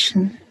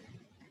tension.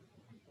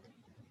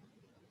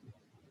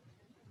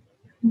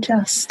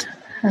 Just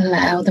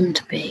allow them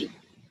to be.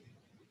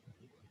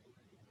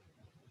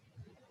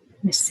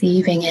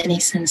 Receiving any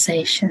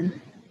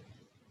sensation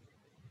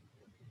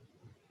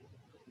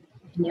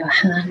in your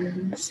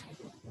hands,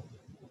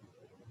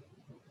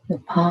 your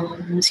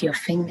palms, your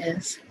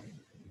fingers,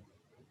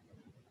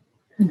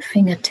 and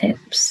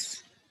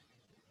fingertips.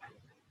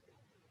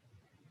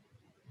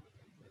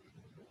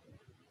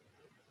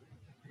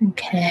 And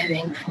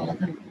caring for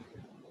them.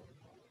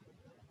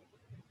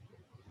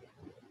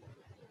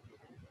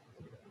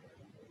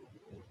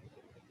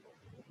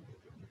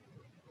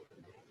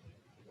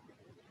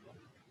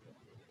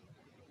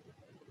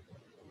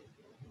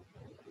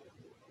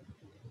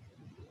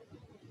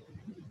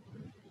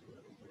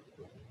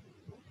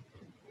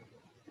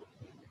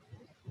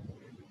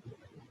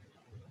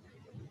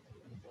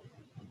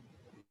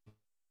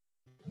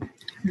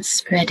 And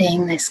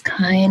spreading this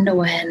kind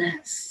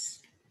awareness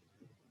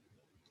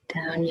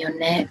down your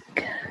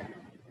neck,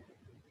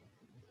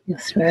 your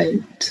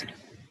throat,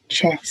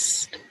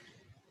 chest,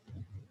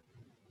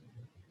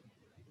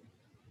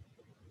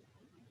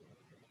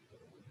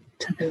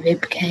 to the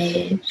rib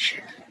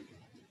cage,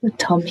 the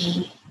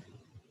tummy,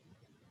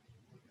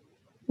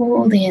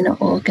 all the inner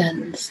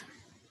organs,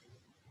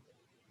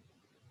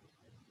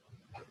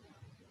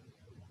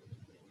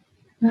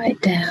 right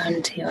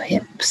down to your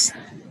hips.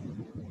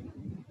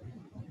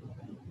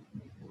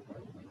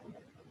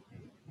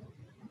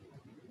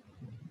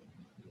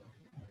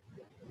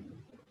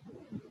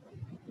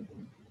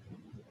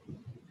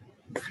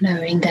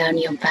 Flowing down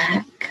your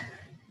back,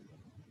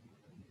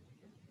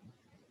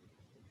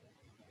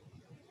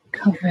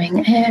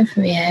 covering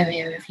every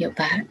area of your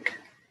back,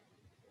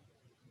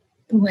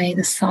 the way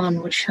the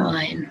sun would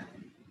shine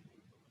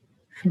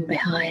from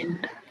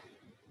behind,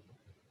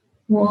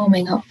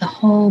 warming up the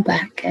whole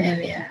back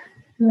area,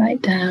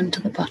 right down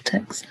to the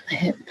buttocks and the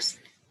hips.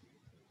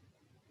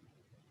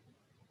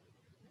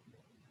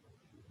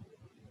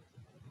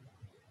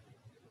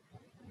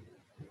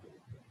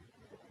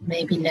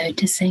 Maybe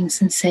noticing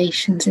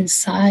sensations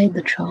inside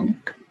the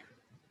trunk.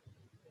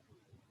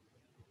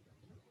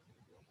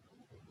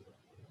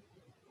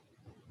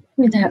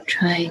 Without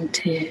trying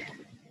to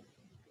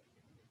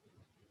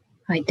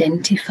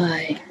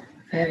identify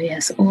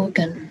various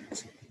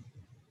organs,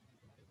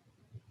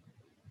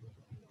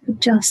 but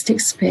just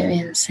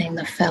experiencing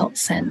the felt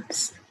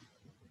sense.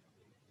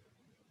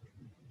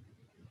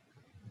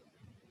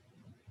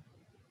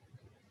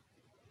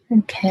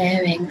 And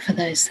caring for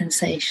those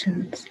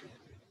sensations.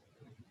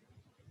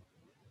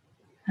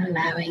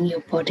 Allowing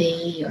your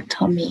body, your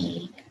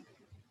tummy,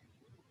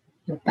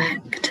 your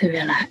back to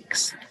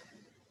relax.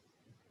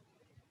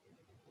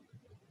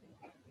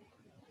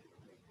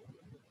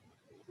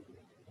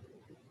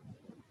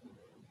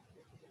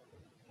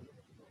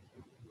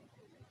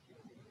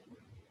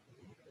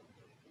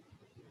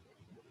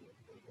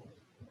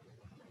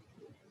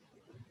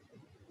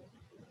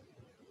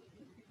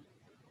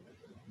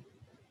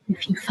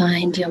 If you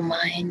find your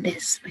mind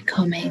is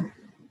becoming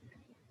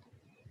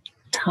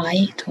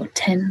tight or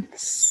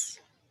tense,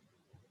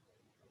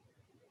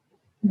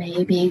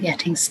 maybe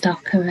getting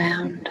stuck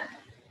around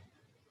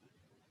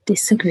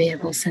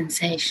disagreeable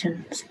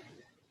sensations,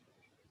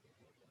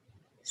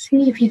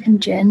 see if you can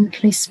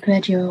gently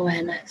spread your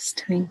awareness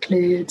to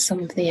include some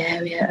of the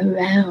area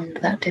around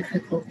that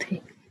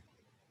difficulty,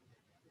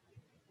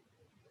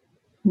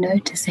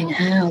 noticing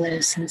how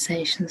those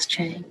sensations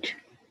change.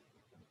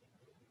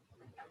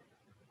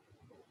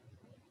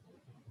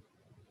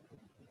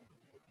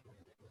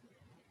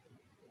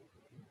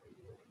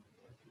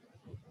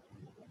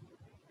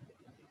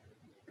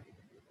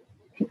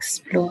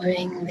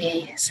 Exploring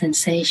the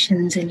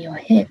sensations in your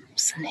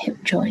hips and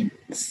hip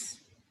joints,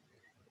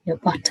 your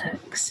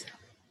buttocks,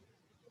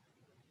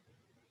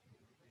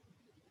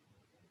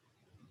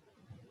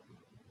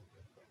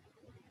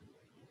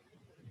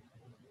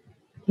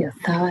 your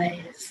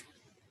thighs,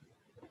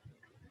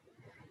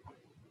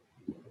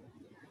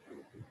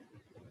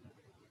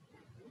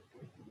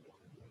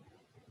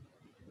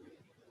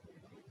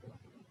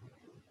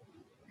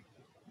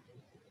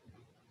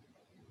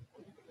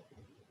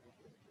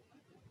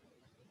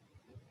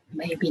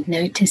 maybe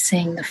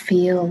noticing the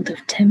field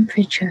of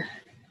temperature,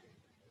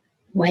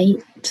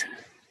 weight,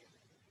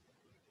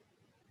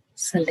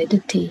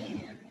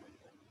 solidity,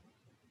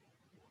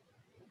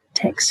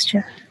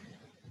 texture,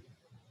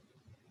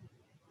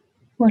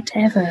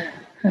 whatever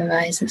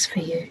arises for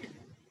you.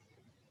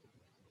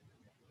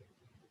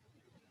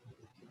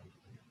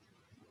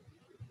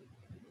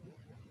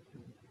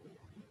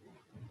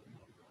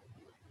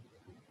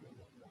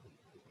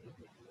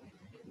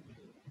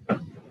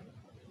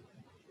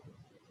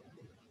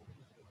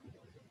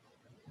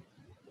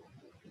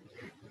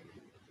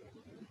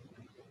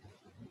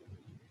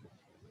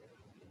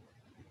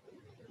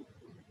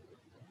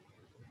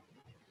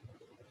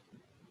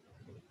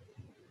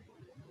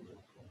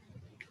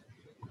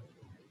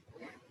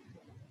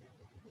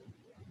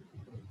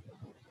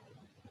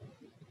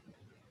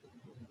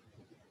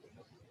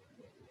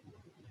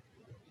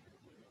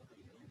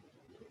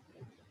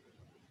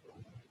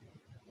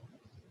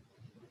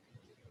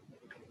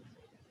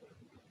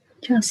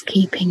 Just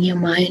keeping your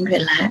mind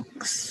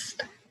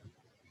relaxed,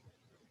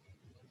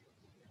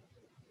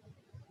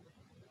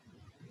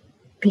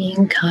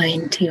 being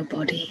kind to your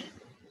body.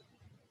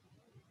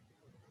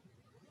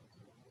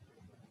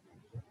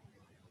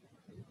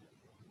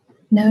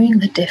 Knowing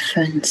the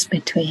difference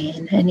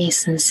between any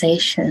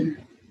sensation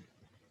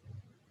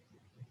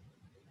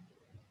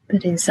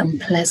that is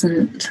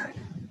unpleasant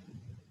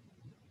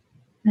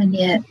and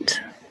yet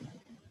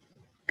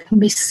can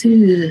be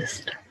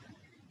soothed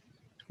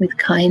with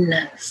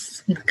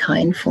kindness, with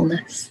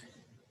kindfulness,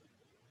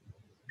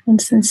 and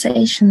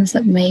sensations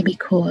that may be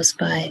caused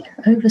by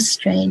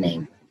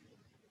overstraining.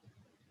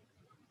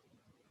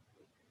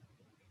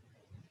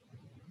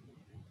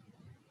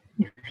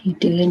 If you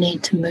do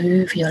need to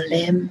move your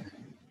limb,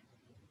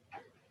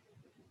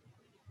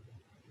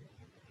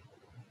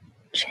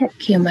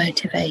 check your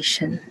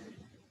motivation.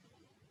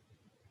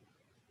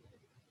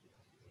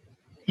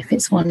 If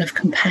it's one of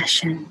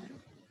compassion,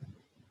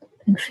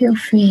 then feel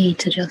free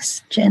to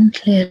just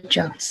gently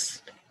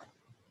adjust,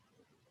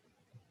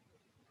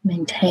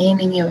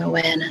 maintaining your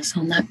awareness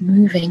on that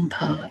moving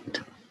part,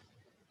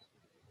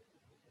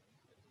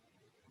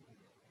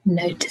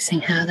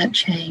 noticing how that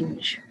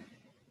change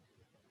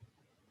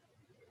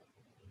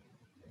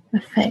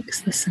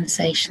affects the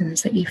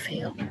sensations that you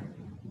feel.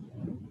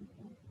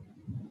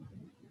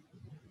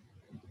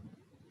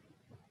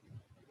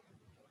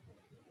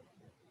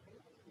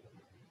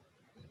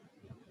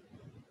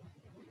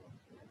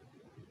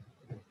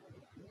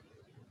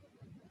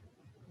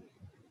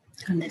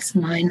 And this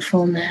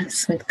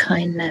mindfulness with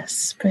kindness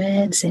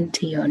spreads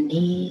into your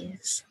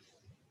knees,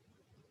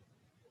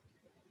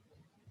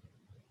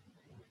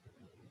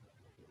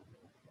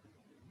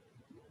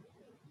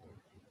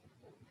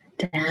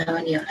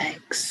 down your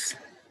legs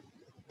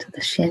to the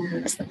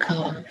shins, the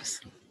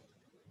calves,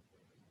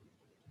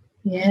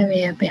 the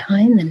area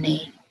behind the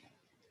knee,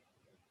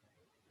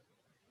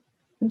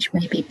 which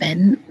may be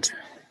bent,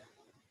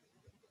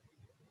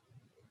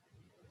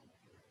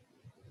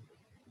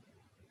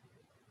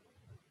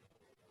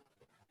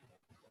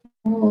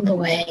 all the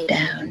way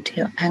down to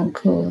your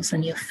ankles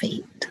and your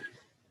feet.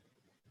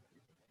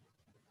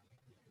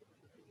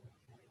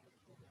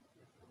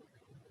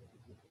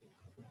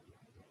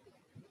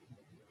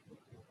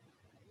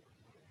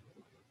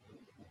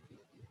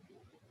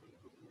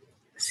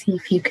 See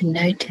if you can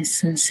notice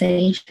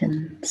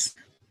sensations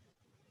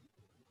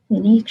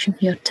in each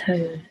of your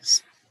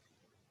toes.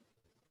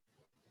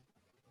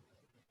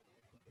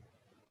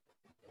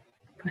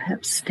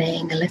 Perhaps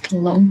staying a little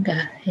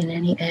longer in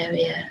any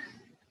area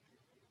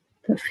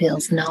that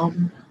feels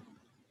numb,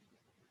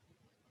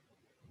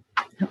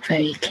 not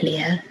very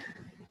clear,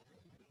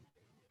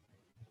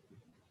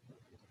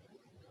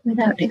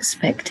 without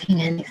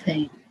expecting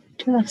anything,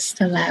 just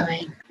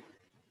allowing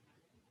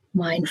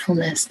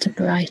mindfulness to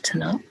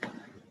brighten up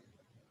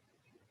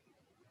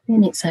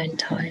in its own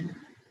time.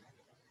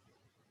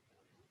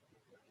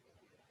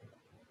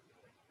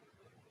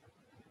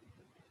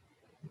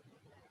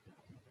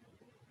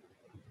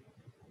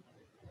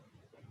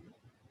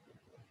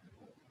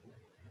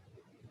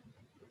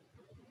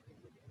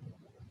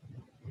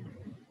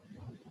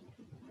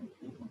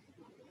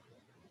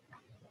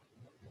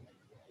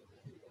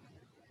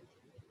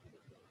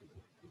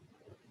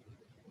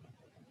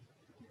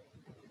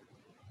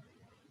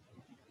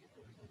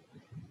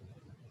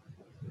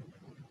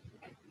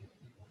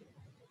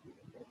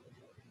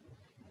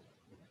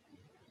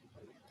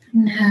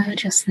 Now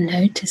just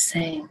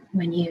noticing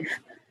when you've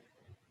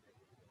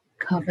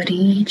covered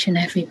each and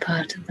every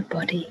part of the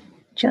body,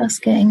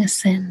 just getting a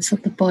sense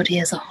of the body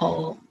as a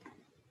whole.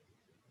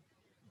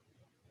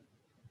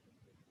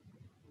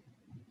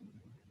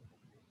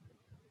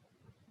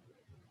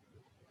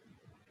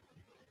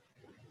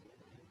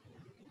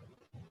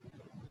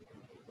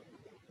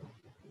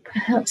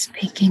 Perhaps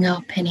picking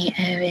up any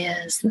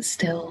areas that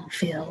still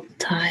feel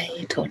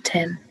tight or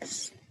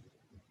tense.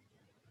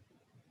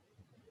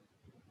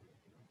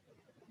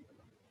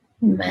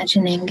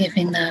 Imagining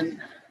giving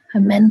them a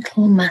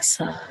mental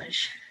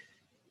massage,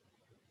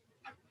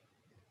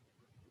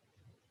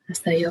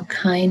 as though your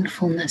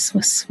kindfulness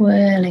was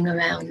swirling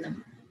around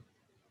them,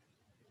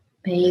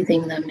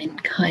 bathing them in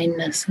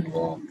kindness and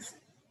warmth.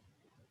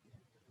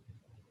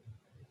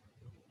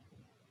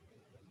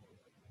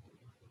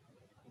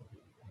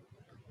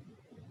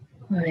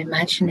 Or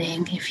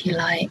imagining, if you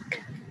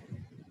like,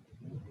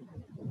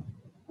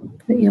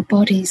 that your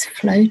body's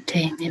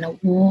floating in a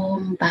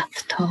warm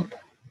bathtub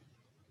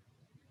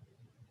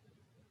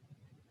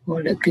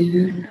or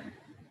lagoon,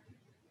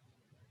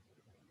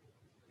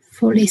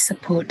 fully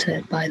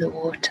supported by the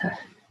water.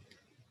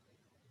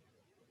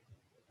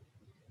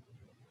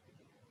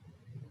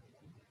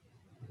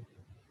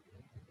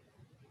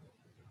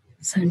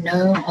 So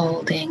no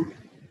holding,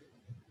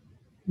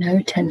 no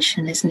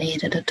tension is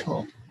needed at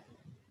all.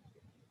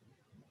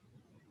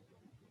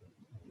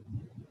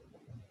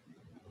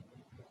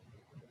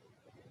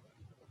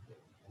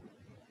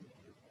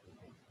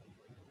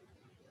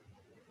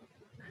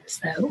 As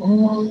though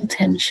all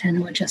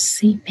tension were just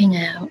seeping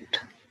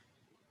out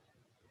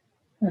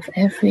of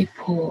every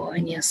pore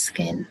in your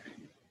skin.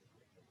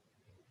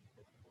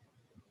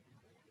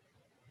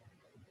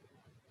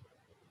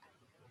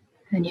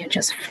 And you're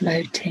just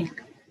floating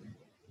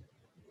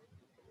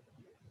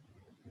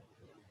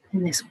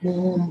in this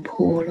warm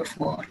pool of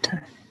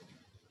water,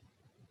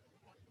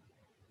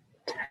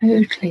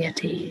 totally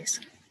at ease.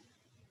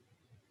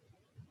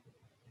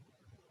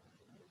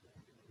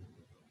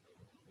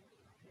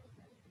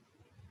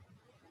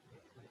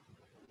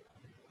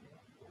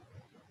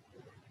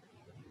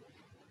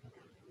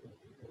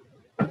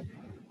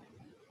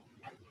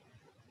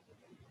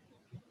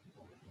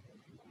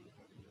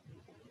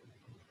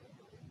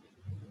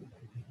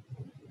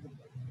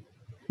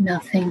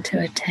 Nothing to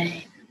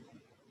attain,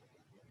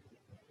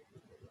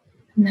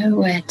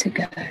 nowhere to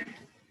go,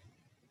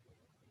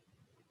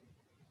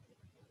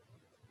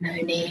 no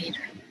need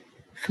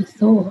for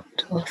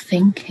thought or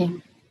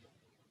thinking.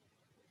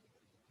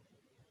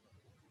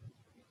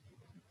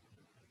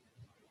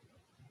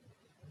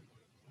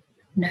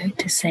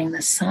 Noticing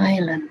the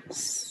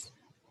silence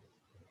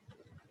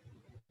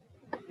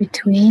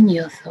between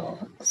your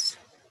thoughts,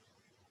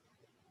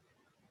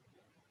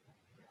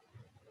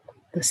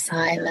 the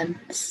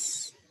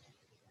silence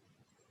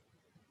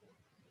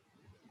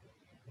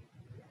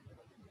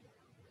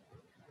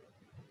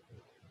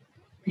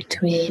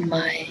between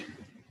my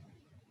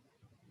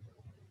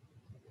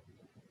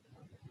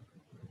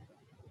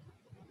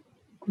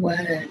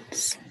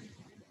words.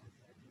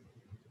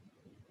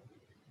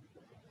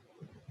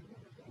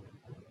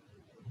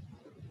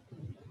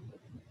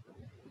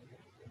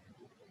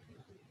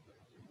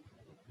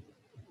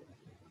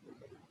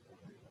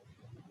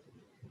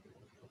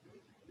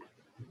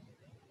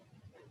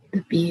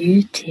 The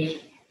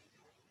beauty,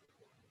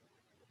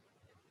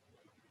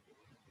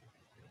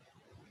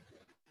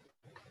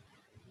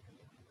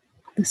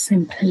 the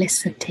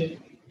simplicity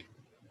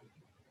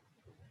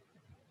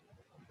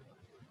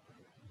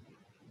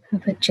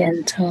of a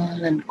gentle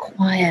and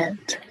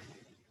quiet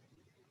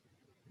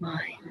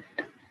mind.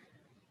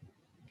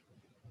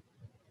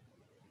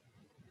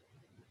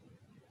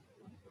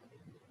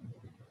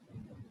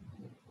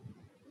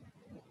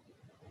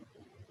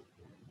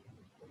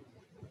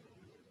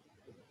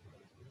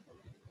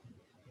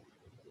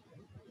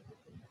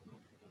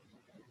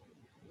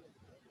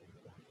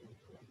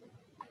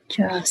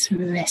 Just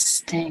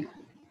resting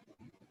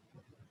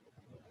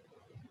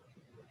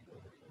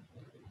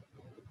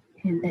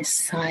in this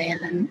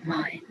silent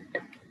mind.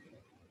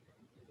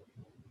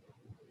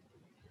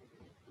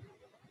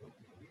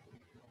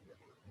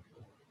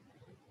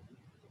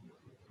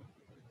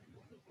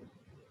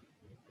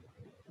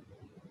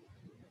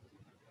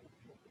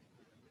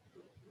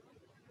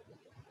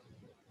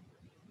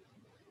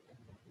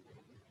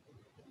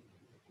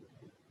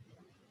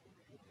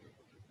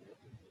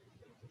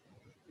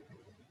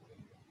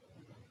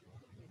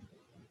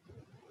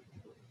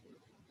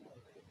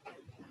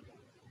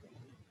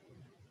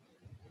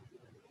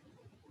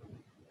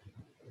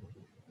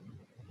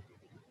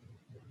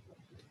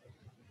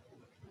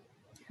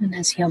 And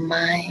as your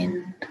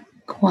mind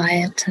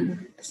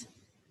quietens,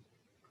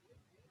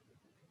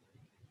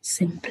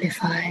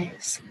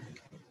 simplifies,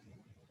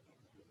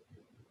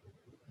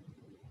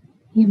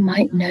 you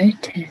might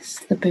notice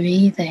the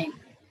breathing.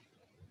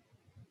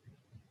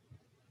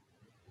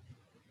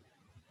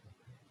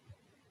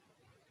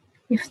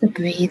 If the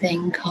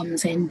breathing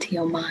comes into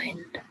your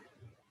mind,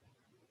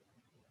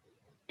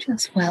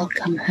 just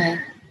welcome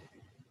her.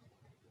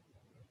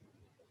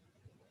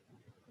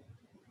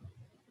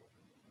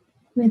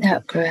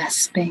 Without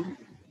grasping,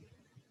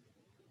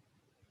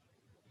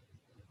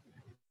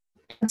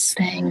 just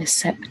staying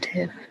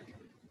receptive,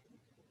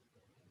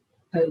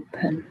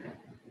 open,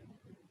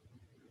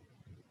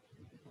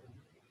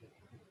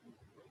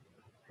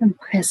 and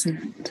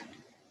present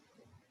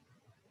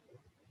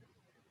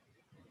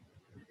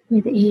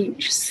with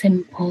each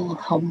simple,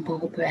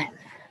 humble breath.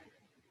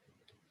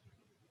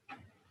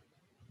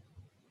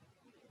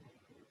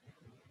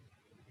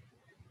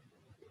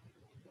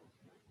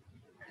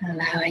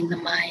 Allowing the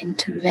mind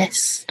to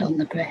rest on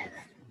the breath,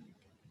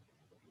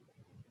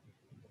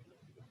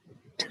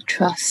 to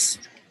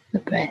trust the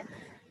breath,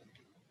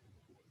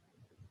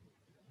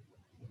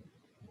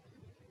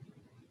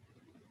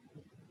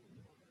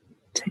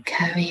 to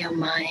carry your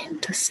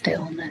mind to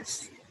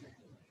stillness,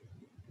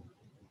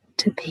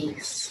 to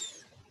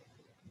peace.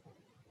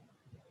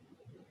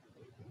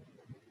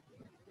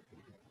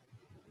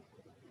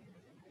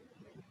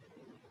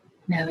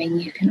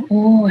 Knowing you can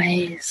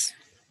always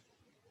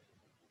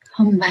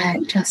come back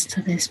just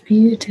to this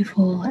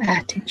beautiful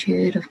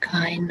attitude of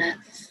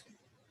kindness,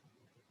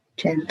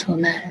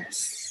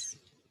 gentleness,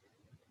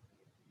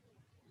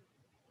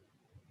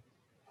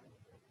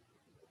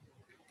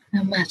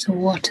 no matter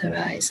what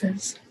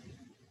arises.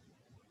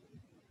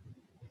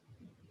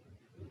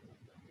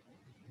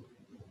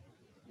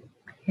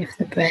 If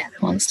the breath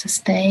wants to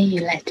stay,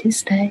 you let it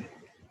stay.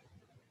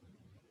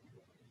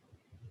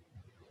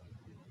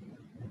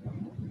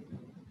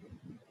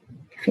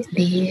 If it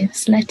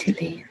leaves, let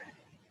it leave.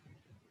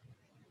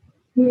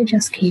 You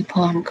just keep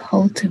on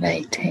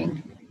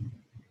cultivating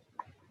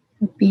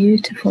a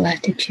beautiful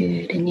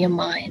attitude in your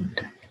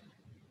mind.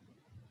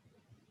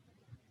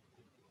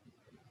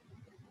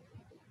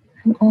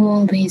 And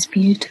all these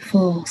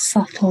beautiful,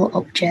 subtle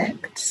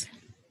objects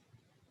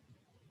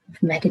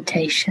of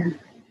meditation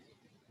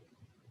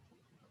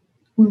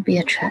will be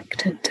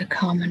attracted to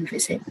come and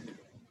visit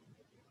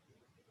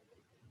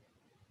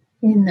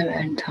in their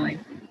own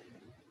time.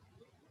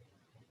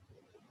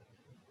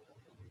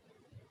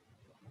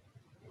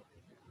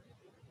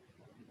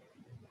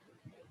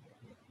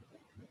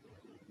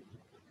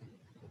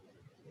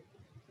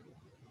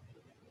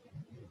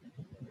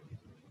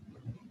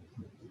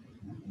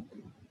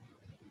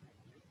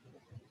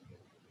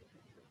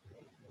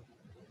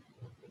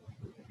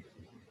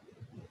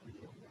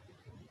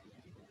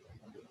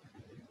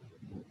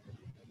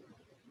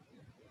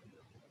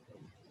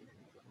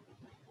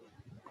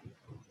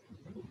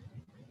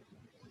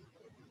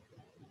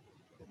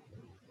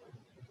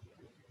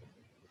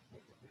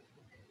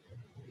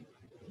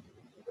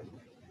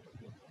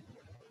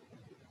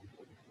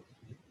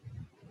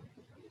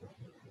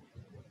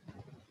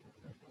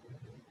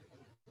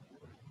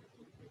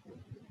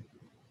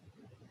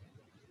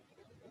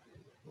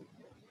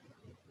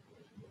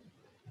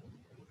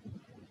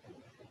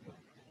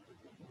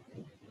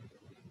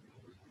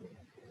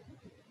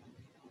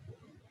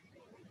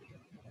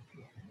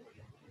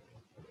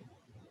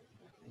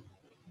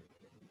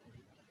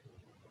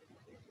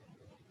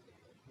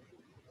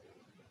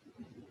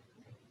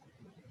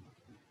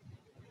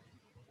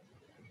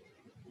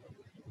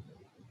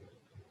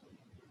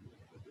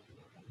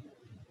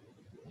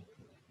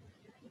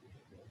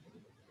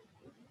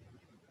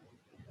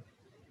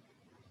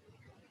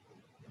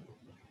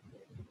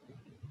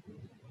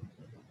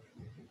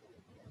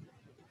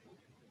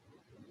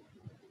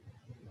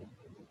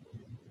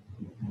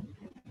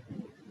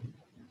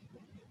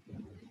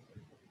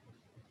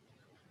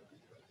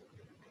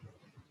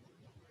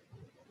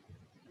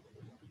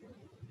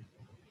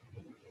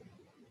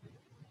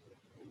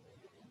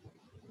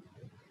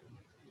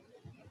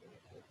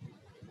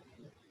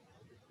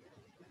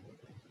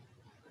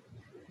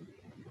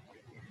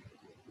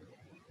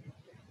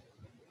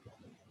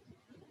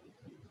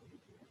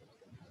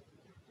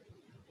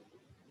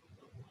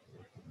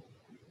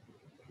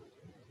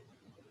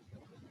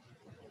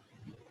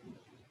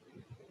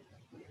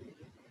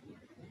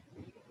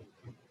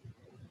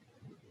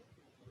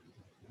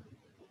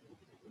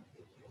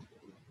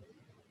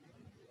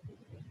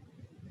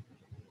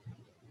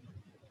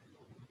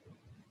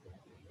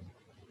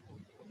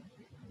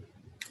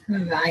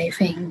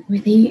 arriving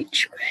with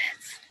each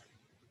breath,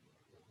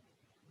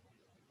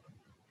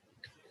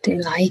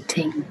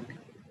 delighting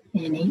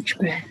in each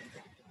breath,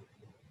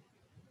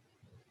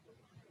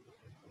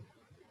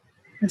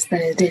 as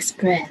though this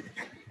breath,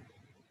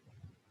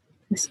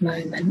 this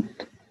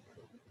moment,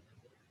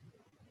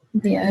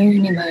 the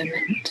only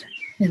moment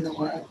in the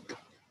world.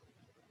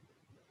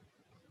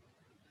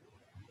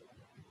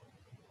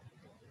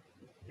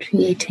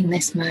 Treating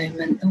this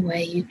moment the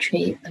way you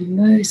treat the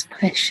most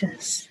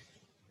precious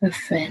of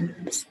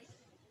friends.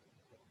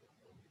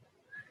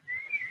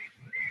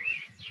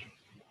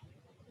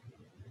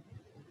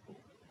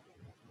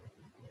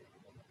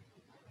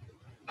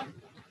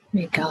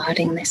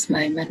 Regarding this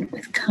moment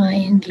with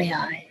kindly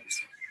eyes.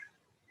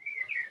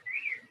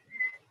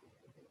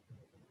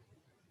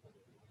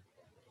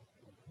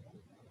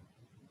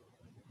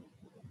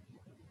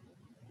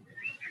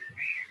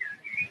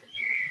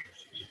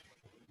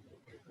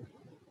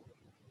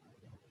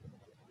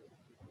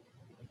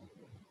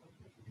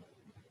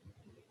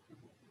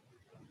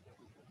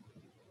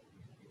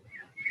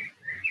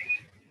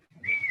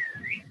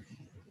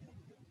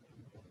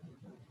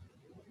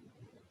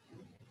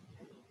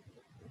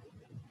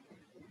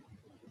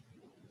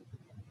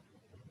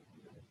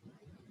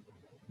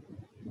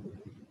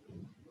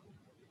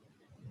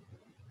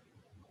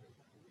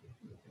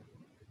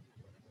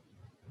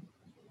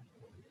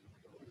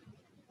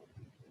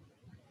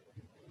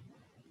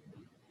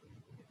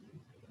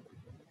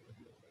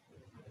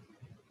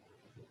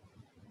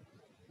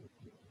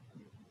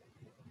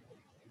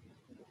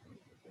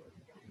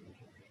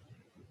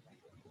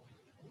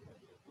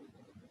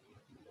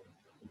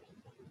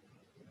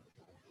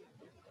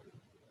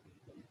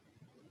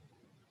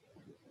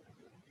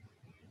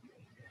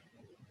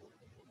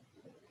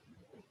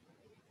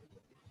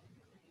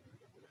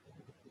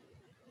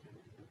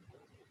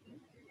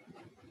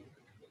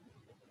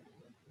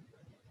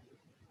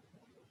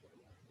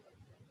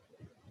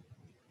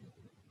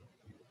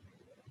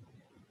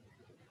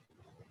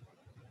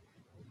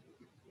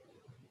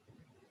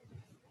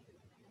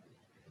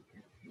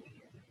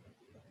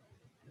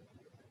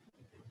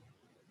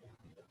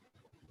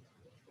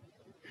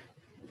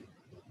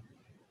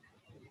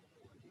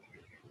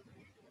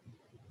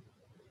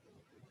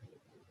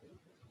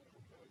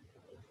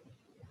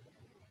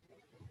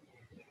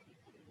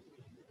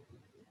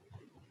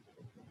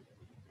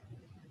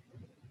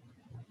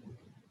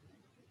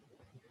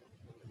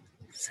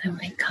 So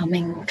we're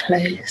coming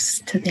close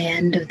to the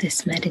end of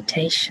this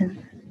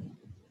meditation,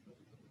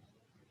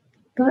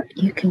 but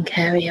you can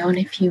carry on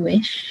if you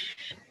wish.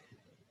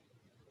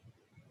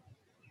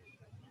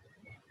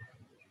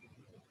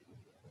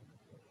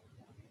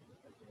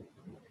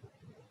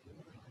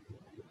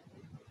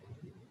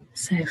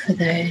 So for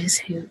those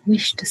who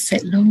wish to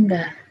sit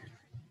longer,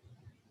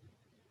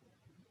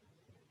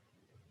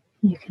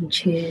 you can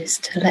choose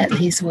to let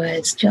these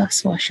words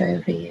just wash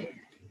over you.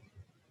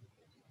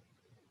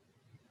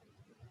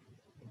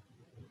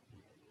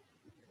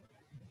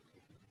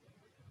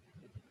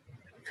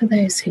 For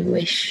those who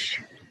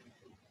wish,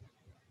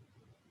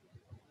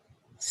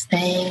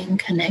 staying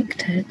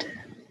connected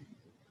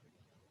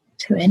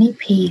to any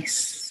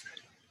peace,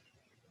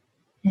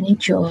 any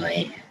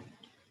joy,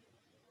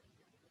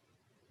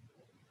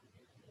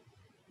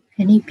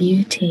 any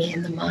beauty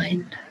in the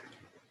mind.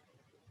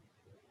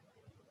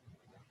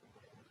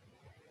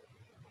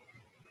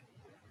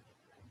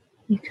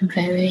 You can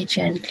very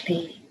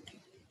gently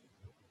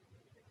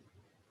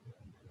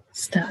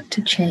start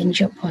to change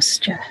your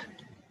posture.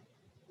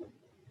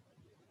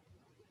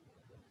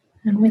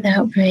 And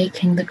without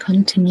breaking the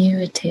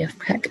continuity of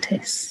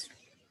practice,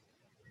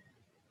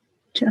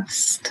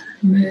 just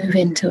move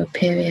into a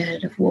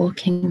period of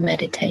walking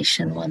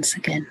meditation once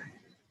again.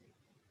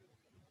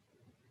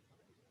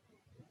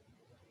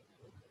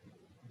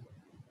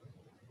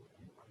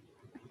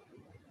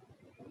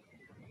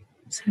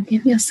 So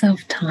give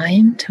yourself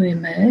time to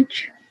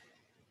emerge.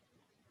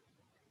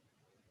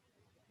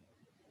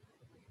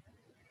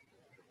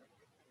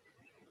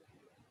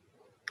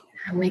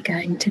 And we're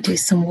going to do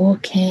some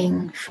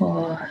walking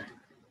for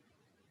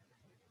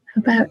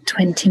about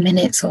 20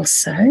 minutes or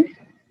so.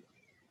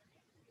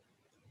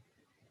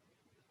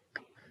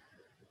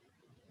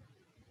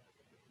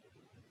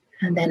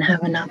 And then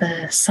have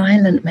another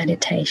silent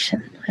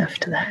meditation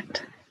after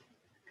that.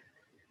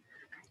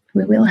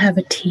 We will have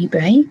a tea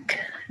break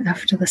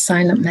after the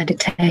silent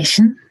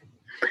meditation.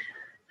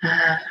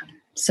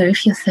 So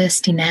if you're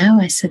thirsty now,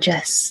 I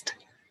suggest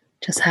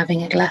just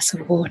having a glass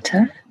of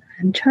water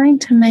and trying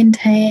to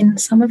maintain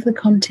some of the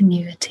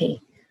continuity.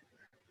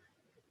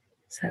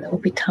 So there will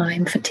be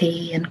time for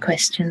tea and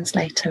questions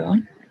later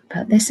on.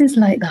 But this is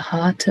like the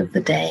heart of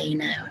the day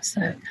now.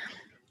 So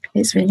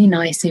it's really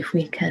nice if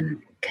we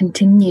can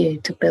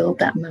continue to build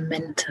that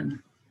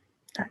momentum,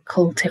 that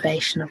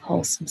cultivation of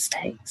wholesome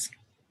states.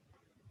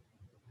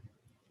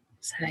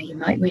 So you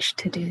might wish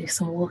to do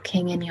some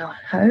walking in your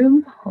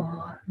home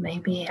or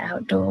maybe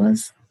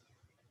outdoors.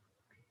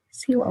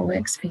 See what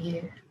works for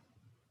you.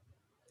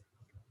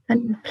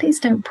 And please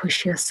don't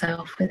push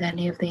yourself with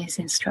any of these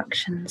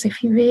instructions.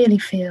 If you really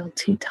feel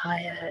too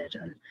tired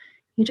and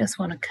you just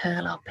want to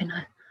curl up in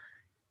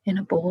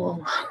a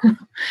ball,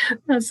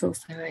 that's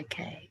also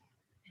okay.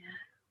 Yeah,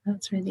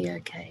 that's really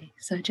okay.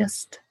 So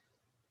just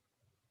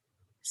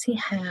see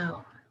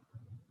how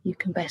you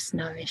can best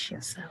nourish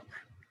yourself.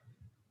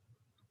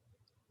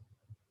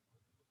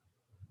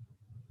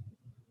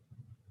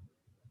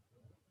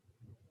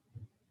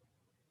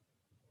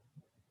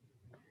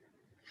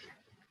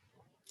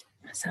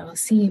 So I'll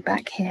see you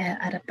back here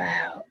at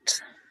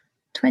about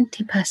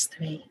 20 past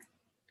 3.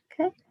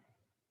 Okay?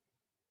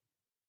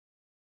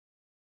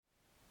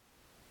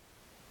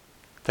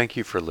 Thank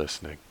you for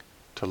listening.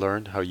 To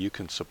learn how you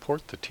can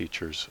support the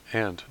teachers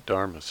and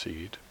Dharma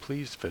Seed,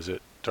 please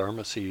visit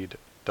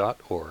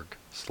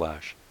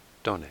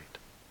dharmaseed.org/donate.